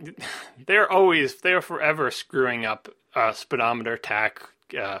 They're forever screwing up speedometer, tach,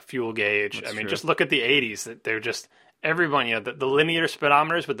 fuel gauge. That's true. Just look at the 80s. They're just everyone. The linear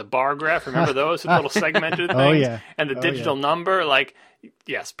speedometers with the bar graph. Remember those little segmented things? Oh yeah. And the digital number. Like,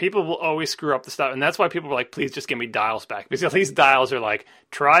 yes, people will always screw up the stuff, and that's why people were like, "Please just give me dials back," because these dials are like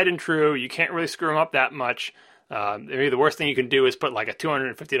tried and true. You can't really screw them up that much. Maybe the worst thing you can do is put like a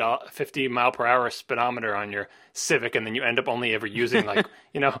 250 mile per hour speedometer on your Civic, and then you end up only ever using like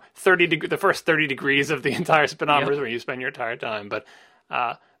the first 30 degrees of the entire speedometer is where you spend your entire time. But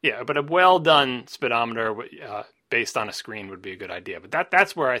but a well done speedometer based on a screen would be a good idea. But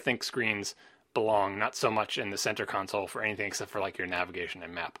that's where I think screens belong, not so much in the center console for anything except for like your navigation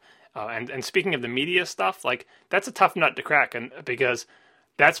and map. And speaking of the media stuff, like that's a tough nut to crack, and because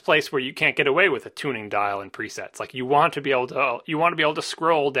that's a place where you can't get away with a tuning dial and presets. Like you want to be able to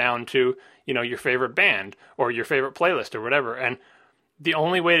scroll down to, your favorite band or your favorite playlist or whatever. And the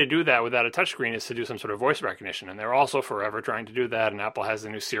only way to do that without a touchscreen is to do some sort of voice recognition. And they're also forever trying to do that. And Apple has the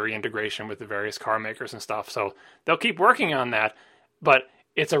new Siri integration with the various car makers and stuff. So they'll keep working on that. But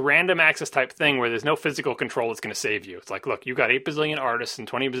it's a random access type thing where there's no physical control that's going to save you. It's like, look, you got 8 bazillion artists and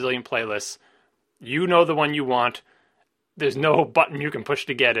 20 bazillion playlists. You know the one you want. There's no button you can push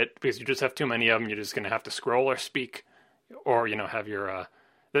to get it because you just have too many of them. You're just going to have to scroll or speak, or have your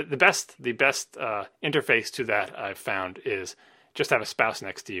the best interface to that I've found is just have a spouse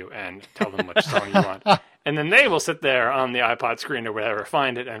next to you and tell them which song you want, and then they will sit there on the iPod screen or whatever,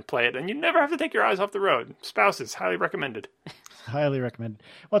 find it and play it, and you never have to take your eyes off the road. Spouses, highly recommended. Highly recommended.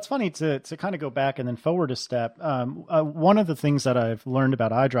 Well, it's funny to kind of go back and then forward a step. One of the things that I've learned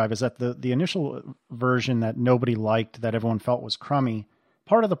about iDrive is that the initial version that nobody liked, that everyone felt was crummy,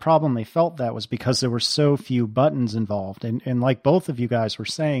 part of the problem they felt that was because there were so few buttons involved. And like both of you guys were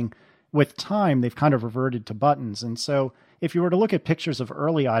saying, with time, they've kind of reverted to buttons. And so if you were to look at pictures of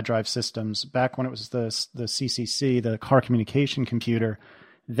early iDrive systems, back when it was the CCC, the car communication computer,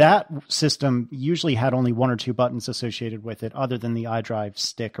 that system usually had only one or two buttons associated with it other than the iDrive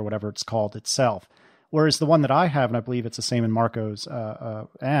stick or whatever it's called itself. Whereas the one that I have, and I believe it's the same in Marco's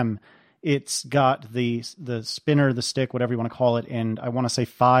M, it's got the spinner, the stick, whatever you want to call it, and I want to say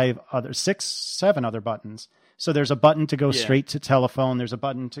 7 other buttons. So there's a button to go straight to telephone. There's a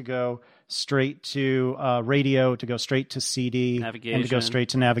button to go straight to radio, to go straight to CD, navigation, and to go straight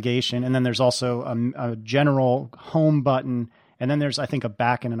to navigation. And then there's also a general home button. And then there's, I think, a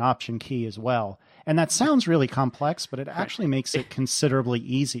back and an option key as well. And that sounds really complex, but it actually makes it considerably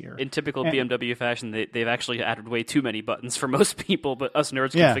easier. In typical BMW fashion, they've actually added way too many buttons for most people, but us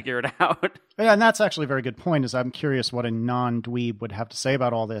nerds can figure it out. Yeah, and that's actually a very good point, is I'm curious what a non-dweeb would have to say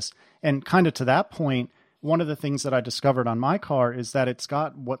about all this. And kind of to that point, one of the things that I discovered on my car is that it's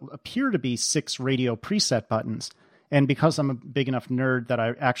got what appear to be 6 radio preset buttons. And because I'm a big enough nerd that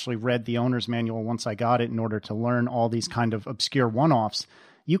I actually read the owner's manual once I got it in order to learn all these kind of obscure one-offs,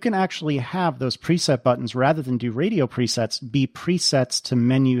 you can actually have those preset buttons, rather than do radio presets, be presets to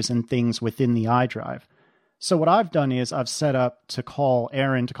menus and things within the iDrive. So what I've done is I've set up to call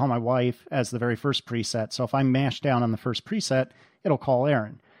Erin, to call my wife, as the very first preset. So if I mash down on the first preset, it'll call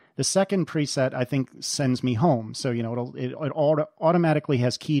Erin. The second preset, I think, sends me home. So, it automatically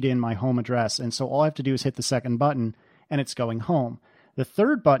has keyed in my home address. And so all I have to do is hit the second button and it's going home. The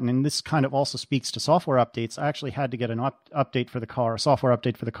third button, and this kind of also speaks to software updates, I actually had to get an update for the car, a software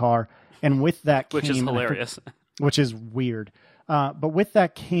update for the car. And with that came... Which is hilarious. Which is weird. But with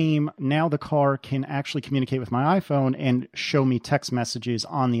that came, now the car can actually communicate with my iPhone and show me text messages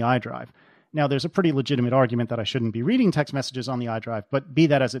on the iDrive. Now, there's a pretty legitimate argument that I shouldn't be reading text messages on the iDrive, but be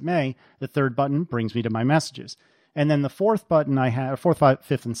that as it may, the third button brings me to my messages. And then the fourth button I have,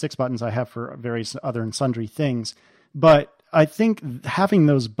 fifth, and sixth buttons I have for various other and sundry things. But I think having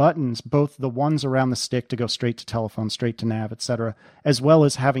those buttons, both the ones around the stick to go straight to telephone, straight to nav, etc., as well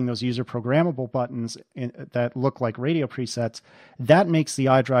as having those user programmable buttons that look like radio presets, that makes the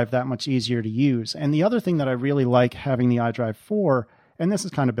iDrive that much easier to use. And the other thing that I really like having the iDrive for, and this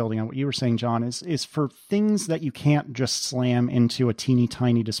is kind of building on what you were saying, John, is for things that you can't just slam into a teeny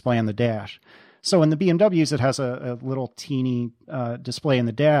tiny display on the dash. So in the BMWs, it has a little teeny display in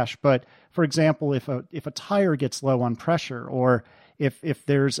the dash. But for example, if a tire gets low on pressure, or if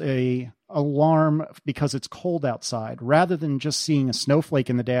there's a alarm because it's cold outside, rather than just seeing a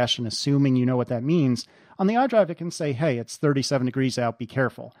snowflake in the dash and assuming you know what that means, on the iDrive it can say, hey, it's 37 degrees out, be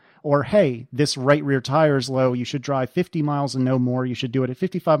careful. Or, hey, this right rear tire is low, you should drive 50 miles and no more, you should do it at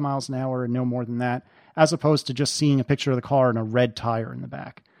 55 miles an hour and no more than that, as opposed to just seeing a picture of the car and a red tire in the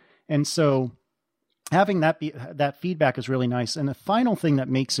back. And so having that feedback is really nice. And the final thing that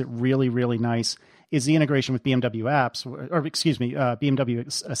makes it really, really nice is the integration with BMW apps,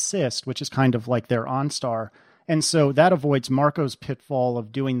 BMW Assist, which is kind of like their OnStar. And so that avoids Marco's pitfall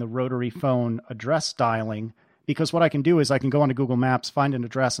of doing the rotary phone address dialing, because what I can do is I can go onto Google Maps, find an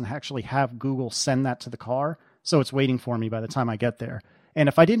address, and actually have Google send that to the car, so it's waiting for me by the time I get there. And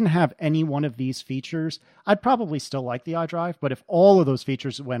if I didn't have any one of these features, I'd probably still like the iDrive, but if all of those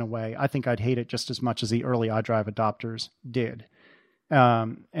features went away, I think I'd hate it just as much as the early iDrive adopters did.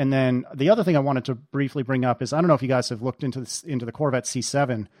 And then the other thing I wanted to briefly bring up is, I don't know if you guys have looked into the Corvette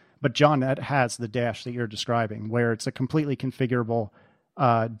C7, but John, that has the dash that you're describing, where it's a completely configurable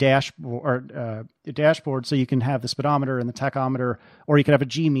dashboard, so you can have the speedometer and the tachometer, or you can have a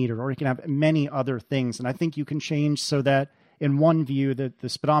G meter, or you can have many other things. And I think you can change so that in one view that the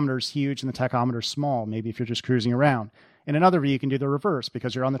speedometer is huge and the tachometer is small, maybe if you're just cruising around. In another view, you can do the reverse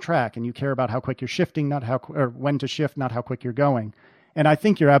because you're on the track and you care about how quick you're shifting, or when to shift, not how quick you're going. And I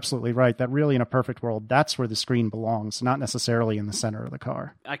think you're absolutely right that really in a perfect world, that's where the screen belongs, not necessarily in the center of the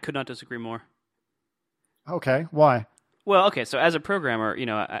car. I could not disagree more. Okay, why? Well, okay, so as a programmer,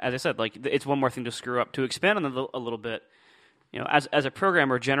 as I said, like, it's one more thing to screw up. To expand on that a little bit, as a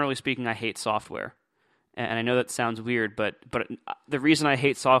programmer, generally speaking, I hate software. And I know that sounds weird, but the reason I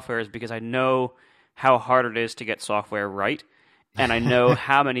hate software is because I know how hard it is to get software right, and I know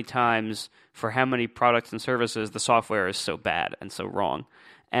how many times for how many products and services the software is so bad and so wrong.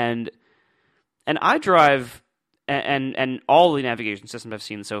 And iDrive and all the navigation systems I've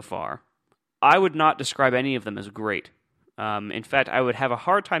seen so far, I would not describe any of them as great. In fact, I would have a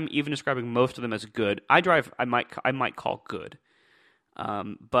hard time even describing most of them as good. iDrive, I might call good.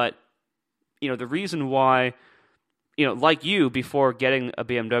 But the reason why, like you, before getting a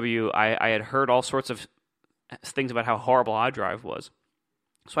BMW, I had heard all sorts of things about how horrible iDrive was.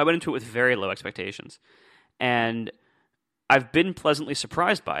 So I went into it with very low expectations. And I've been pleasantly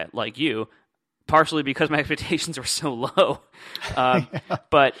surprised by it, like you, partially because my expectations were so low.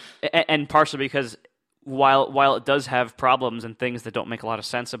 But partially because while it does have problems and things that don't make a lot of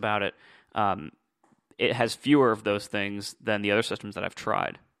sense about it, it has fewer of those things than the other systems that I've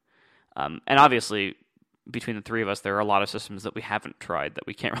tried. And obviously, between the three of us, there are a lot of systems that we haven't tried that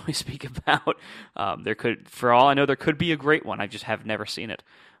we can't really speak about. For all I know, there could be a great one. I just have never seen it.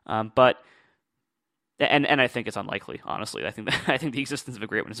 But I think it's unlikely. Honestly, I think the existence of a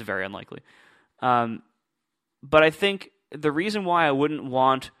great one is very unlikely. But I think the reason why I wouldn't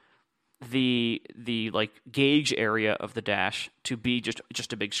want the like gauge area of the dash to be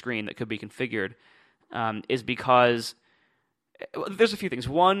just a big screen that could be configured is because there's a few things.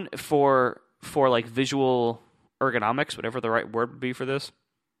 One, for like visual ergonomics, whatever the right word would be for this,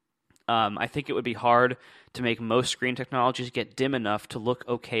 I think it would be hard to make most screen technologies get dim enough to look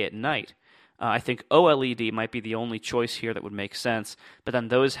okay at night. I think OLED might be the only choice here that would make sense, but then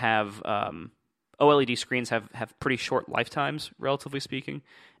those have OLED screens have pretty short lifetimes, relatively speaking,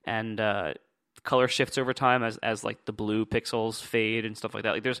 and color shifts over time as like the blue pixels fade and stuff like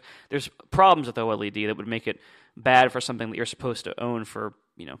that. Like there's problems with OLED that would make it bad for something that you're supposed to own for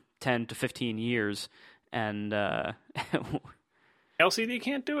 10 to 15 years, and LCD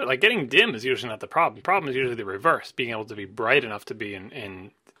can't do it. Like getting dim is usually not the problem. The problem is usually the reverse, being able to be bright enough to be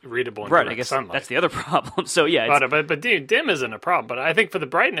in readable and right. I guess sunlight. That's the other problem. So yeah, but dim isn't a problem. But I think for the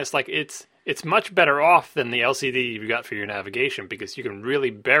brightness, like it's much better off than the LCD you got for your navigation, because you can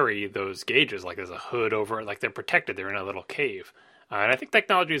really bury those gauges. Like there's a hood over it. Like they're protected. They're in a little cave. And I think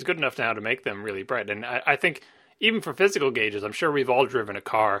technology is good enough now to make them really bright. And I think even for physical gauges, I'm sure we've all driven a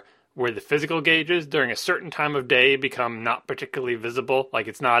car where the physical gauges during a certain time of day become not particularly visible. Like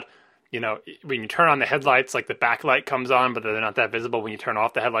it's not, when you turn on the headlights, like the backlight comes on, but they're not that visible. When you turn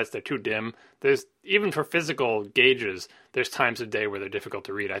off the headlights, they're too dim. There's, even for physical gauges, there's times of day where they're difficult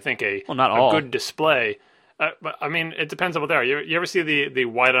to read. I think a good display, but I mean, it depends on what they are. You ever see the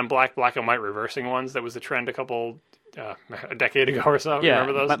white on black and white reversing ones? That was a trend a decade ago or so. Yeah,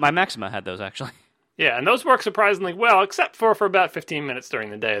 remember those? My Maxima had those actually. Yeah, and those work surprisingly well, except for about 15 minutes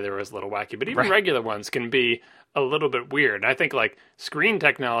during the day. They were a little wacky. But even regular ones can be a little bit weird. And I think like screen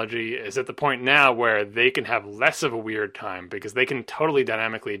technology is at the point now where they can have less of a weird time, because they can totally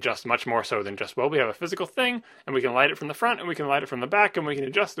dynamically adjust much more so than just, we have a physical thing and we can light it from the front and we can light it from the back and we can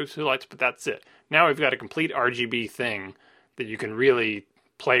adjust those two lights, but that's it. Now we've got a complete RGB thing that you can really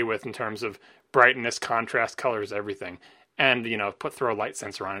play with in terms of brightness, contrast, colors, everything. And throw a light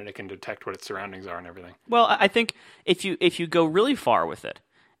sensor on it, it can detect what its surroundings are and everything. Well, I think if you go really far with it,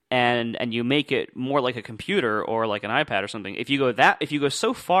 and you make it more like a computer or like an iPad or something, if you go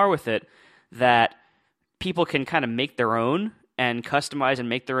so far with it that people can kind of make their own and customize and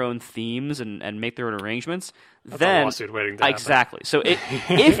make their own themes and make their own arrangements, then a lawsuit waiting to happen. Exactly. So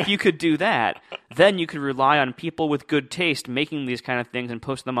if you could do that, then you could rely on people with good taste making these kind of things and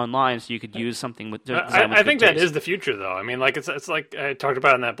post them online, so you could use something with design with I think good that taste. is the future, though. I mean, like it's like I talked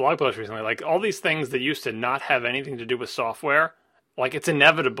about in that blog post recently. Like all these things that used to not have anything to do with software, like it's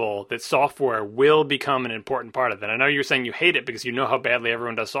inevitable that software will become an important part of it. I know you're saying you hate it because you know how badly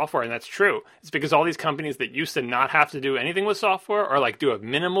everyone does software, and that's true. It's because all these companies that used to not have to do anything with software, or like do a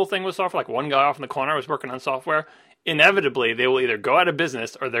minimal thing with software, like one guy off in the corner was working on software, inevitably they will either go out of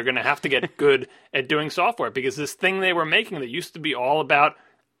business or they're going to have to get good at doing software, because this thing they were making that used to be all about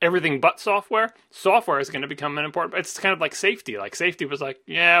everything but software is going to become an important. It's kind of like safety. Like safety was like,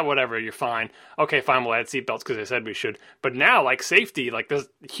 yeah, whatever, you're fine. Okay, fine, we'll add seatbelts because they said we should. But now, like safety, like there's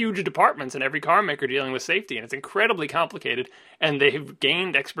huge departments in every car maker dealing with safety, and it's incredibly complicated. And they've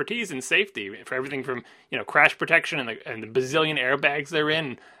gained expertise in safety for everything from crash protection and the bazillion airbags they're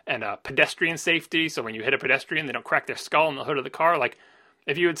in, and pedestrian safety. So when you hit a pedestrian, they don't crack their skull in the hood of the car. Like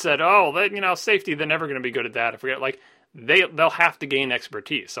if you had said, safety, they're never going to be good at that. If we get they'll have to gain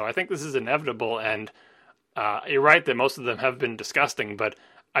expertise. So I think this is inevitable, and you're right that most of them have been disgusting, but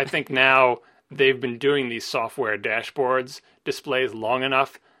I think now they've been doing these software dashboards displays long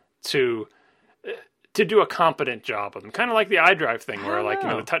enough to to do a competent job of them. Kind of like the iDrive thing, where like, the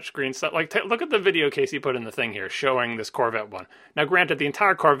touchscreen stuff. Like, look at the video Casey put in the thing here, showing this Corvette one. Now, granted, the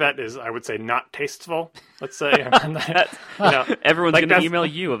entire Corvette is, I would say, not tasteful. Let's say everyone's going to email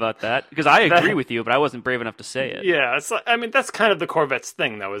you about that because I agree with you, but I wasn't brave enough to say it. Yeah, it's like, I mean, that's kind of the Corvette's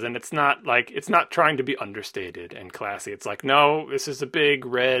thing, though, and it's not trying to be understated and classy. It's like, no, this is a big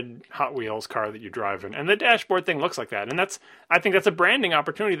red Hot Wheels car that you drive in, and the dashboard thing looks like that, and I think that's a branding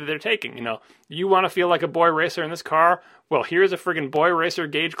opportunity that they're taking. You want to feel like a boy racer in this car? Well, here's a friggin' boy racer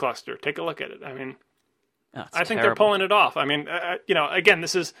gauge cluster. Take a look at it. I mean, I think they're pulling it off. I mean, again,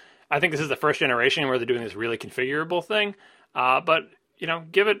 I think this is the first generation where they're doing this really configurable thing. But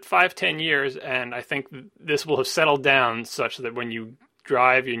give it 5-10 years, and I think this will have settled down such that when you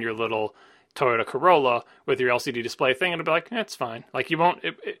drive in your little Toyota Corolla with your LCD display thing, it'll be like, it's fine. Like, you won't,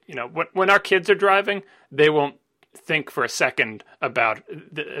 when our kids are driving, they won't think for a second about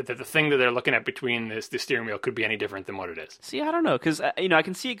the thing that they're looking at between the steering wheel could be any different than what it is. See, I don't know, because I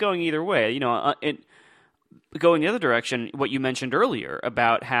can see it going either way. Going the other direction, what you mentioned earlier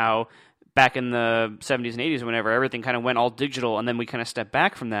about how back in the 70s and 80s, whenever everything kind of went all digital, and then we kind of stepped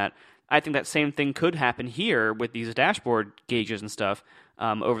back from that, I think that same thing could happen here with these dashboard gauges and stuff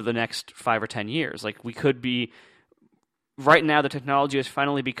over the next 5 or 10 years. Like, we could be right now, the technology has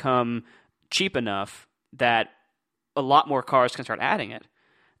finally become cheap enough that a lot more cars can start adding it,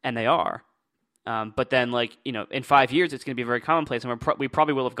 and they are. But then, in 5 years, it's going to be very commonplace, and we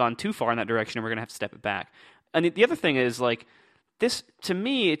probably will have gone too far in that direction, and we're going to have to step it back. And the other thing is, this, to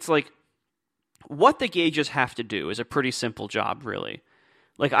me, it's like, what the gauges have to do is a pretty simple job, really.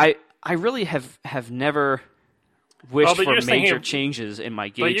 Like, I really have never wished for major changes in my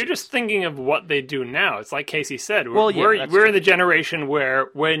gauges. But you're just thinking of what they do now. It's like Casey said. We're in the generation where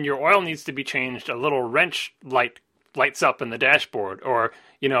when your oil needs to be changed, a little wrench lights up in the dashboard, or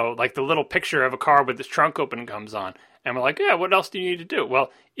like the little picture of a car with its trunk open comes on, and we're like, yeah, what else do you need to do?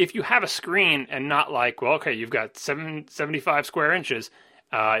 Well, if you have a screen and not like, well, okay, you've got 75 square inches,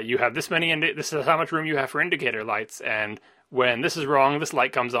 you have this many, this is how much room you have for indicator lights, and when this is wrong, this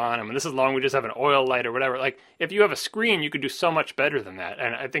light comes on, and when this is long, we just have an oil light or whatever. Like, if you have a screen, you could do so much better than that,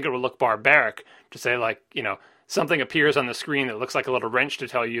 and I think it would look barbaric to say, like, something appears on the screen that looks like a little wrench to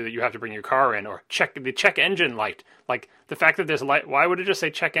tell you that you have to bring your car in, or check engine light. Like, the fact that there's a light, why would it just say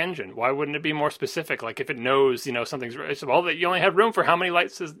check engine? Why wouldn't it be more specific? Like, if it knows, something's, well, you only have room for how many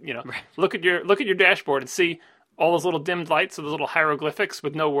lights is, Right. Look at your dashboard and see all those little dimmed lights, or those little hieroglyphics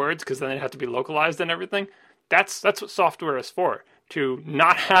with no words, because then they have to be localized and everything. That's what software is for, to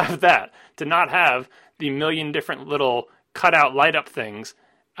not have that, to not have the million different little cutout light up things,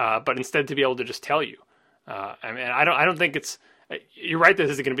 but instead to be able to just tell you. I don't think it's. You're right.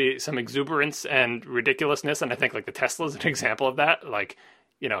 This is going to be some exuberance and ridiculousness, and I think like the Tesla is an example of that. Like,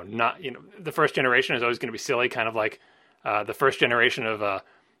 the first generation is always going to be silly, kind of like the first generation of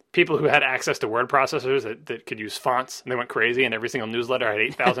people who had access to word processors that could use fonts, and they went crazy, and every single newsletter had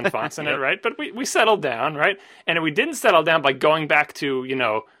 8,000 fonts in it, right? But we settled down, right? And we didn't settle down by going back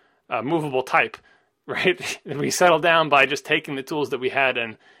to movable type, right? We settled down by just taking the tools that we had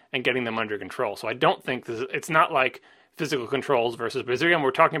and getting them under control. So I don't think it's not like physical controls versus, because again,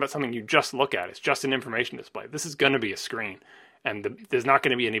 we're talking about something you just look at. It's just an information display. This is going to be a screen, and there's not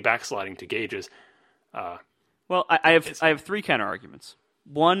going to be any backsliding to gauges. Well, I have three counter arguments.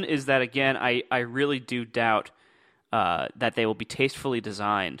 One is that, again, I really do doubt that they will be tastefully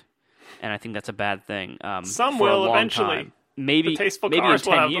designed, and I think that's a bad thing. Some for will a long eventually. Time. Maybe in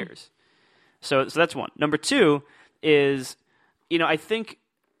 10 years. So that's one. Number two is, I think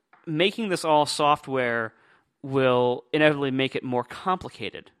making this all software will inevitably make it more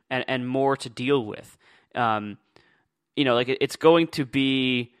complicated and more to deal with. It's going to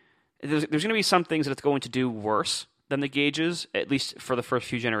be there's going to be some things that it's going to do worse than the gauges, at least for the first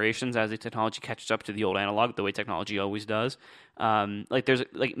few generations, as the technology catches up to the old analog, the way technology always does.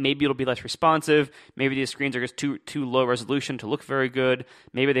 Maybe it'll be less responsive. Maybe these screens are just too low resolution to look very good.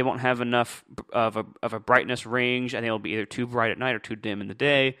 Maybe they won't have enough of a brightness range, and they'll be either too bright at night or too dim in the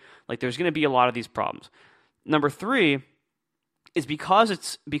day. Like, there's going to be a lot of these problems. Number three is because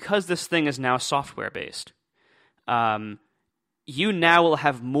this thing is now software based. You now will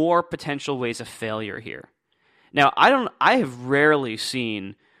have more potential ways of failure here. Now, I have rarely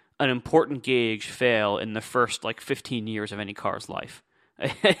seen an important gauge fail in the first 15 years of any car's life.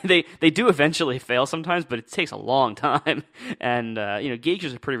 They do eventually fail sometimes, but it takes a long time. And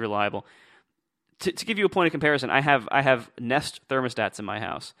gauges are pretty reliable. To give you a point of comparison, I have Nest thermostats in my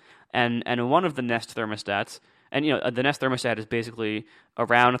house, and one of the Nest thermostats, and the Nest thermostat is basically a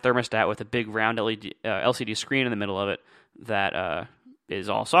round thermostat with a big round LCD screen in the middle of it that is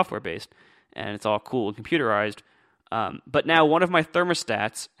all software based. and it's all cool and computerized. But now one of my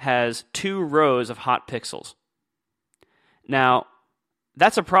thermostats has 2 rows of hot pixels. Now,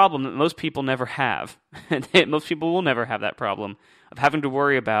 that's a problem that most people never have. Most people will never have that problem of having to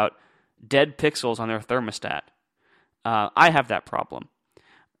worry about dead pixels on their thermostat. I have that problem.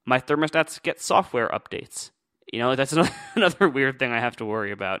 My thermostats get software updates. That's another weird thing I have to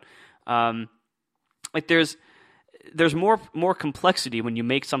worry about. There's more complexity when you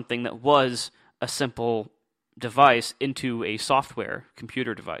make something that was a simple device into a software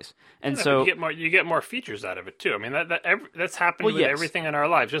computer device, and so you get more features out of it too. I mean that's happened with everything in our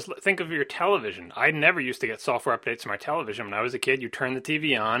lives. Just think of your television. I never used to get software updates to my television when I was a kid. You turned the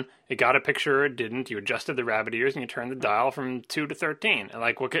TV on, it got a picture, it didn't. You adjusted the rabbit ears and you turned the dial from 2 to 13. And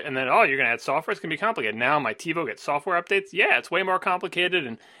then you're gonna add software. It's gonna be complicated. Now my TiVo gets software updates. Yeah, it's way more complicated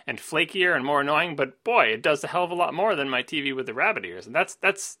and flakier and more annoying. But boy, it does a hell of a lot more than my TV with the rabbit ears. And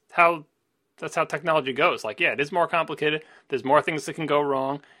that's how technology goes. It is more complicated. There's more things that can go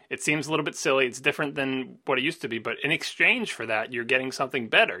wrong. It seems a little bit silly. It's different than what it used to be. But in exchange for that, you're getting something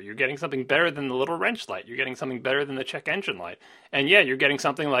better. You're getting something better than the little wrench light. You're getting something better than the check engine light. And yeah, you're getting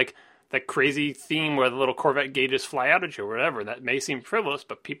something like that crazy theme where the little Corvette gauges fly out at you or whatever. That may seem frivolous,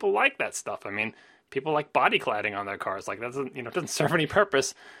 but people like that stuff. I mean, people like body cladding on their cars. That doesn't serve any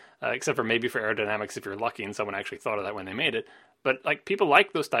purpose. Except for maybe for aerodynamics if you're lucky and someone actually thought of that when they made it. But people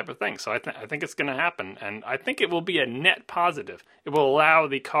like those type of things, so I think it's going to happen, and I think it will be a net positive. It will allow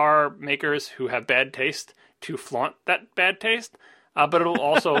the car makers who have bad taste to flaunt that bad taste, but it will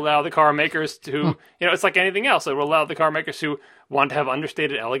also allow the car makers to, it's like anything else. It will allow the car makers who want to have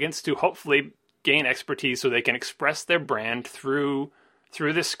understated elegance to hopefully gain expertise so they can express their brand through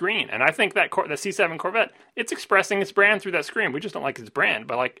this screen. And I think that the C7 Corvette, it's expressing its brand through that screen. We just don't like its brand,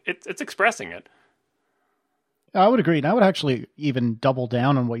 but it's expressing it. I would agree. And I would actually even double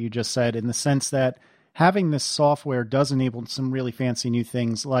down on what you just said in the sense that having this software does enable some really fancy new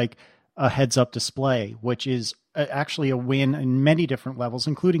things like a heads-up display, which is actually a win in many different levels,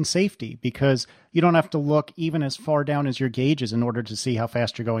 including safety, because you don't have to look even as far down as your gauges in order to see how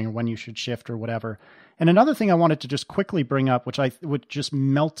fast you're going or when you should shift or whatever. And another thing I wanted to just quickly bring up, which just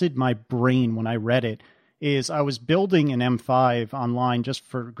melted my brain when I read it, is I was building an M5 online just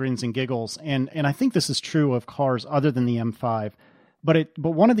for grins and giggles, and I think this is true of cars other than the M5, but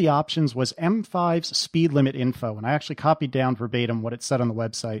one of the options was M5's speed limit info, and I actually copied down verbatim what it said on the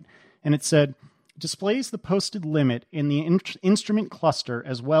website, and it said, displays the posted limit in the instrument cluster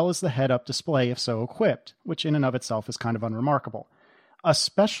as well as the head-up display if so equipped, which in and of itself is kind of unremarkable. A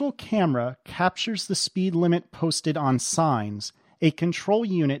special camera captures the speed limit posted on signs. A control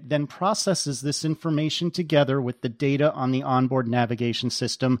unit then processes this information together with the data on the onboard navigation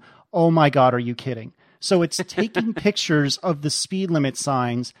system. Oh my God, are you kidding? So it's taking pictures of the speed limit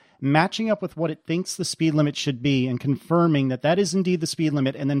signs, matching up with what it thinks the speed limit should be, and confirming that is indeed the speed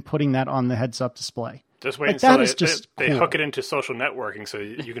limit, and then putting that on the heads-up display. Just wait until they hook it into social networking so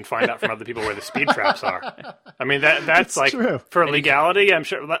you can find out from other people where the speed traps are. I mean, that's true. For legality, I'm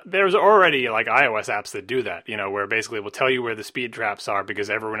sure there's already iOS apps that do that, where basically it will tell you where the speed traps are because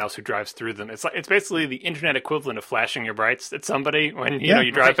everyone else who drives through them. It's basically the internet equivalent of flashing your brights at somebody when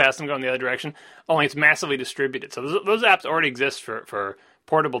you drive past them going the other direction, only it's massively distributed. So those apps already exist for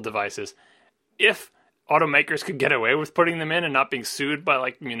portable devices. If automakers could get away with putting them in and not being sued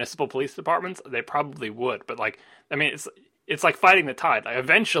by municipal police departments, they probably would. But it's like fighting the tide.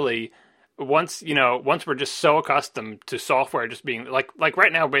 Eventually, once we're just so accustomed to software just being like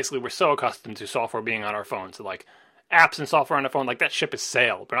right now, basically we're so accustomed to software being on our phones, so apps and software on the phone, that ship has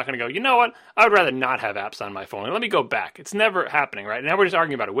sailed. We're not going to go, you know what? I would rather not have apps on my phone. Let me go back. It's never happening, right? Now we're just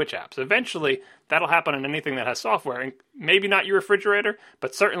arguing about which apps. Eventually, that'll happen on anything that has software, and maybe not your refrigerator,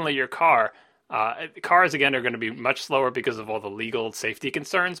 but certainly your car. Cars, again, are going to be much slower because of all the legal safety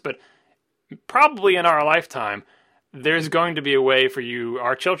concerns, but probably in our lifetime, there's going to be a way for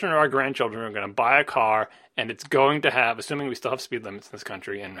our children or our grandchildren are going to buy a car, and it's going to have, assuming we still have speed limits in this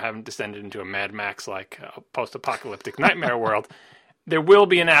country and haven't descended into a Mad Max-like post-apocalyptic nightmare world, there will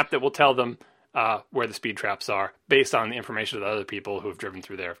be an app that will tell them where the speed traps are based on the information that other people who have driven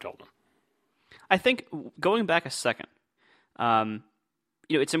through there have told them. I think, going back a second,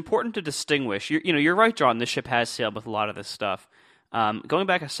 it's important to distinguish. You're right, John. This ship has sailed with a lot of this stuff. Going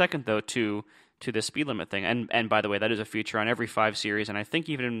back a second, though, to the speed limit thing, and by the way, that is a feature on every 5 Series, and I think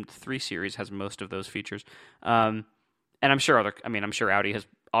even 3 Series has most of those features. And I'm sure Audi has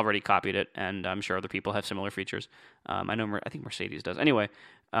already copied it, and I'm sure other people have similar features. I think Mercedes does. Anyway,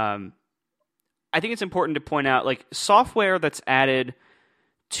 I think it's important to point out, software that's added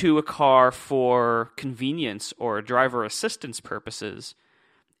to a car for convenience or driver assistance purposes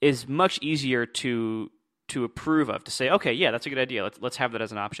is much easier to approve of, to say, okay, yeah, that's a good idea. Let's have that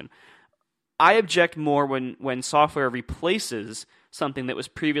as an option. I object more when software replaces something that was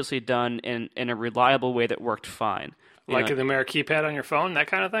previously done in a reliable way that worked fine. Like the Numeric keypad on your phone, that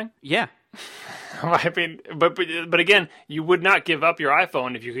kind of thing? Yeah. I mean, but again, you would not give up your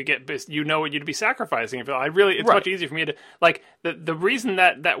iPhone if you could get, you know what you'd be sacrificing. It's Right. much easier for me to, like, the reason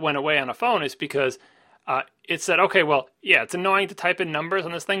that went away on a phone is because it said, okay, well, yeah, it's annoying to type in numbers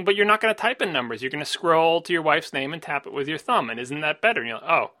on this thing, but you're not going to type in numbers. You're going to scroll to your wife's name and tap it with your thumb, and isn't that better? And you're like,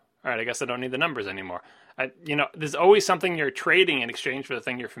 oh, all right, I guess I don't need the numbers anymore. There's always something you're trading in exchange for the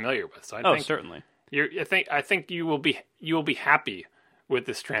thing you're familiar with. So I think certainly. I think you will be happy with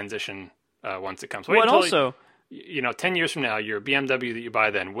this transition once it comes. Well, and also, 10 years from now, your BMW that you buy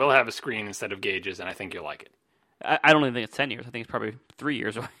then will have a screen instead of gauges, and I think you'll like it. I don't even think it's 10 years. I think it's probably 3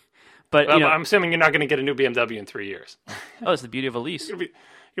 years away. But I'm assuming you're not going to get a new BMW in 3 years. Oh, it's the beauty of a lease.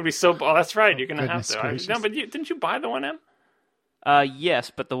 You'll be so. Oh, that's right. You're going to have Goodness to. No, but didn't you buy the 1M?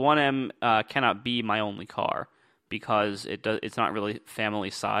 Yes, but the 1M cannot be my only car because it's not really family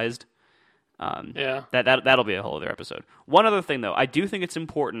sized. Yeah. That'll be a whole other episode. One other thing, though, I do think it's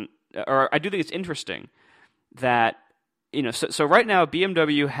important, or I do think it's interesting that so right now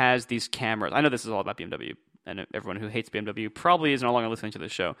BMW has these cameras. I know this is all about BMW, and everyone who hates BMW probably is no longer listening to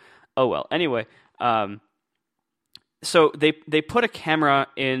this show. Oh well. Anyway, so they put a camera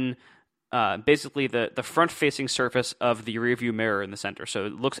in basically the front-facing surface of the rearview mirror in the center, so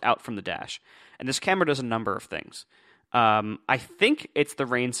it looks out from the dash. And this camera does a number of things. I think it's the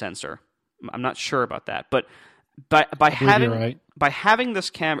rain sensor. I'm not sure about that, but by having this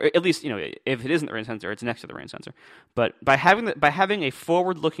camera, at least if it isn't the rain sensor, it's next to the rain sensor. But by having a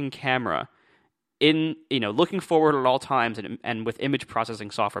forward-looking camera in looking forward at all times and with image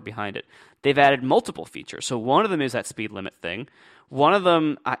processing software behind it, they've added multiple features. So one of them is that speed limit thing. One of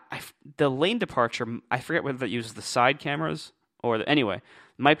them, the lane departure, I forget whether that uses the side cameras or anyway,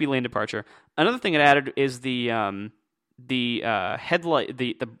 might be lane departure. Another thing it added is the headlight,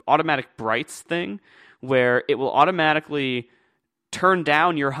 the automatic brights thing, where it will automatically turn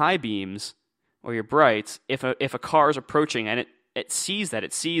down your high beams or your brights if a car is approaching, and it sees that.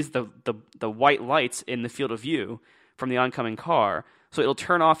 It sees the white lights in the field of view from the oncoming car, so it'll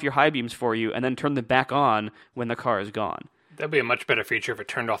turn off your high beams for you and then turn them back on when the car is gone. That'd be a much better feature if it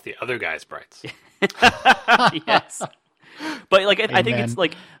turned off the other guy's brights. Yes. But I think it's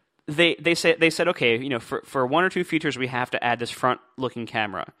like they said okay, for one or two features we have to add this front-looking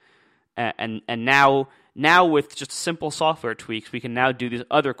camera, and now with just simple software tweaks we can now do these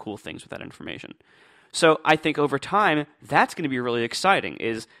other cool things with that information. So I think over time that's going to be really exciting.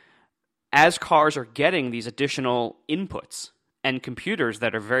 Is as cars are getting these additional inputs and computers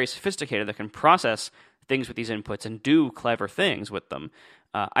that are very sophisticated that can process things with these inputs and do clever things with them,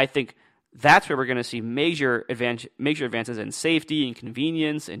 I think that's where we're going to see major advances in safety and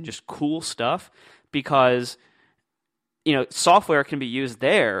convenience and just cool stuff, because software can be used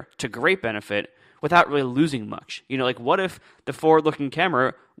there to great benefit without really losing much. What if the forward-looking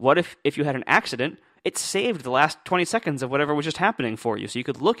camera, what if you had an accident, it saved the last 20 seconds of whatever was just happening for you, so you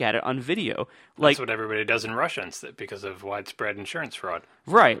could look at it on video. That's what everybody does in Russia because of widespread insurance fraud.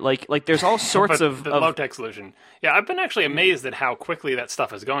 Right, like there's all sorts of the low-tech solution. Yeah, I've been actually amazed at how quickly that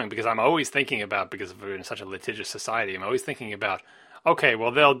stuff is going, because I'm always thinking about, because we're in such a litigious society, I'm always thinking about, okay, well,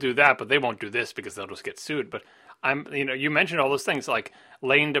 they'll do that, but they won't do this because they'll just get sued. But you mentioned all those things like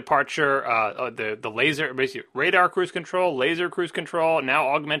lane departure, the laser, basically radar cruise control, laser cruise control, now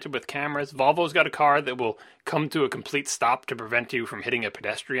augmented with cameras. Volvo's got a car that will come to a complete stop to prevent you from hitting a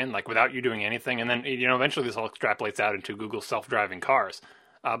pedestrian, like without you doing anything. And then, eventually this all extrapolates out into Google self-driving cars.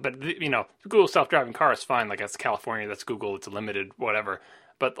 But Google self-driving car is fine. Like, that's California, that's Google, it's limited, whatever.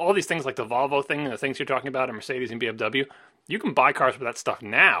 But all these things like the Volvo thing and the things you're talking about in Mercedes and BMW, you can buy cars with that stuff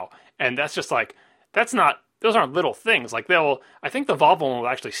now. And that's just like, those aren't little things. Like, I think the Volvo one will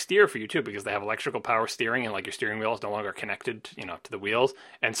actually steer for you too, because they have electrical power steering, and like your steering wheel is no longer connected, to the wheels.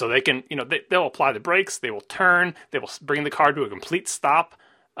 And so they can, they'll apply the brakes, they will turn, they will bring the car to a complete stop.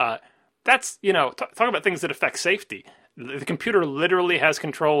 That's, talk about things that affect safety. The computer literally has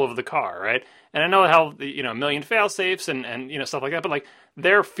control of the car, right? And I know how, a million fail safes and stuff like that, but like,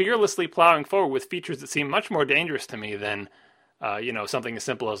 they're fearlessly plowing forward with features that seem much more dangerous to me than, something as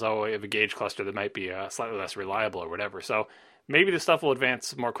simple as, we have a gauge cluster that might be slightly less reliable or whatever. So maybe this stuff will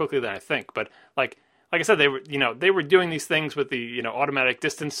advance more quickly than I think. But like I said, they were doing these things with the, automatic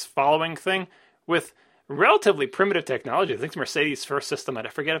distance following thing with relatively primitive technology. I think Mercedes' first system, I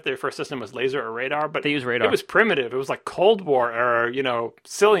forget if their first system was laser or radar, but they use radar. It was primitive. It was like Cold War era,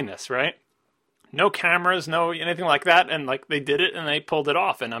 silliness, right? no cameras, no anything like that, and like they did it and they pulled it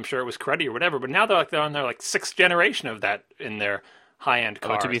off, and I'm sure it was cruddy or whatever. But now they're on their like sixth generation of that in their high-end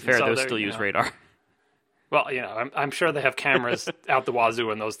cars. To be fair, those still use radar. Well, I'm sure they have cameras out the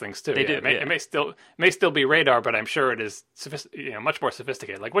wazoo in those things too. They do. It may still be radar, but I'm sure it is much more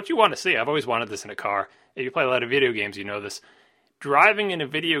sophisticated. Like what you want to see. I've always wanted this in a car. If you play a lot of video games, you know this. Driving in a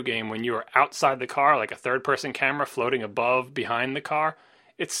video game when you are outside the car, like a third-person camera floating above, behind the car,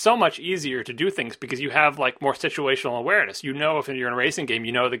 it's so much easier to do things because you have like more situational awareness. You know, if you're in a racing game,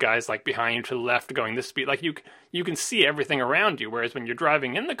 you know the guy's like behind you to the left going this speed. Like you can see everything around you. Whereas when you're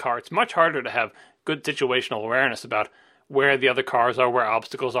driving in the car, it's much harder to have good situational awareness about where the other cars are, where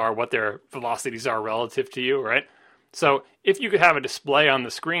obstacles are, what their velocities are relative to you, right? So if you could have a display on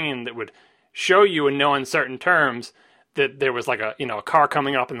the screen that would show you in no uncertain terms that there was like a car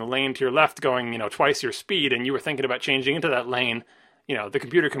coming up in the lane to your left going twice your speed, and you were thinking about changing into that lane, the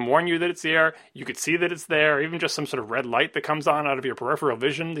computer can warn you that it's there. You could see that it's there, or even just some sort of red light that comes on out of your peripheral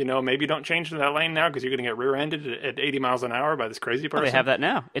vision. Maybe don't change into that lane now because you're going to get rear-ended at 80 miles an hour by this crazy person. Well, they have that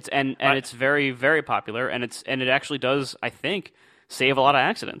now. It's very, very popular, and it actually does, I think, save a lot of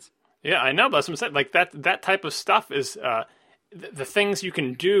accidents. Yeah, I know. But that's what I'm saying. Like that type of stuff is the things you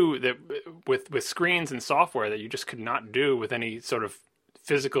can do that with screens and software that you just could not do with any sort of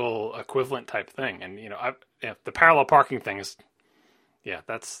physical equivalent type thing. And the parallel parking thing is. Yeah,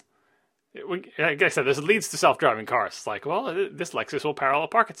 like I said, this leads to self-driving cars. It's like, well, this Lexus will parallel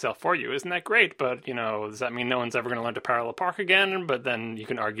park itself for you. Isn't that great? But, does that mean no one's ever going to learn to parallel park again? But then you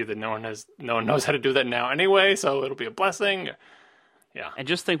can argue that no one knows how to do that now anyway, so it'll be a blessing. Yeah. And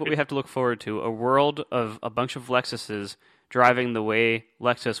just think what we have to look forward to, a world of a bunch of Lexuses driving the way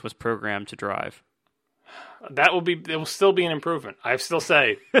Lexus was programmed to drive. It will still be an improvement. I still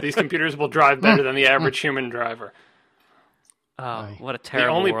say these computers will drive better than the average human driver. Oh, what a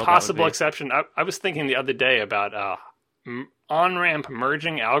terrible The only world possible that would be. exception, I was thinking the other day about on-ramp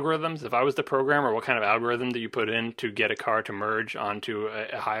merging algorithms. If I was the programmer, what kind of algorithm do you put in to get a car to merge onto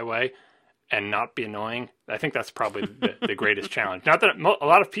a highway and not be annoying? I think that's probably the greatest challenge. Not that a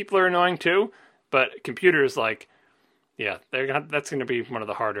lot of people are annoying too, but computers, that's going to be one of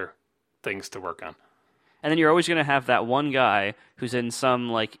the harder things to work on. And then you're always going to have that one guy who's in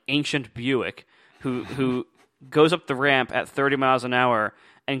some ancient Buick who goes up the ramp at 30 miles an hour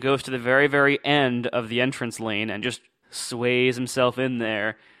and goes to the very, very end of the entrance lane and just sways himself in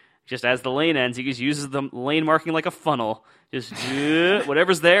there. Just as the lane ends, he just uses the lane marking like a funnel. Just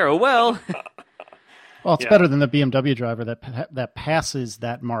whatever's there, oh well. Well, it's better than the BMW driver that passes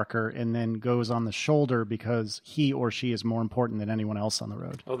that marker and then goes on the shoulder because he or she is more important than anyone else on the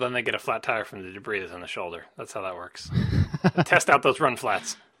road. Well, then they get a flat tire from the debris that's on the shoulder. That's how that works. Test out those run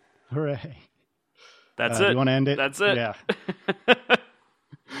flats. Hooray. That's it. You want to end it? That's it. Yeah.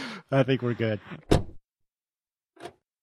 I think we're good.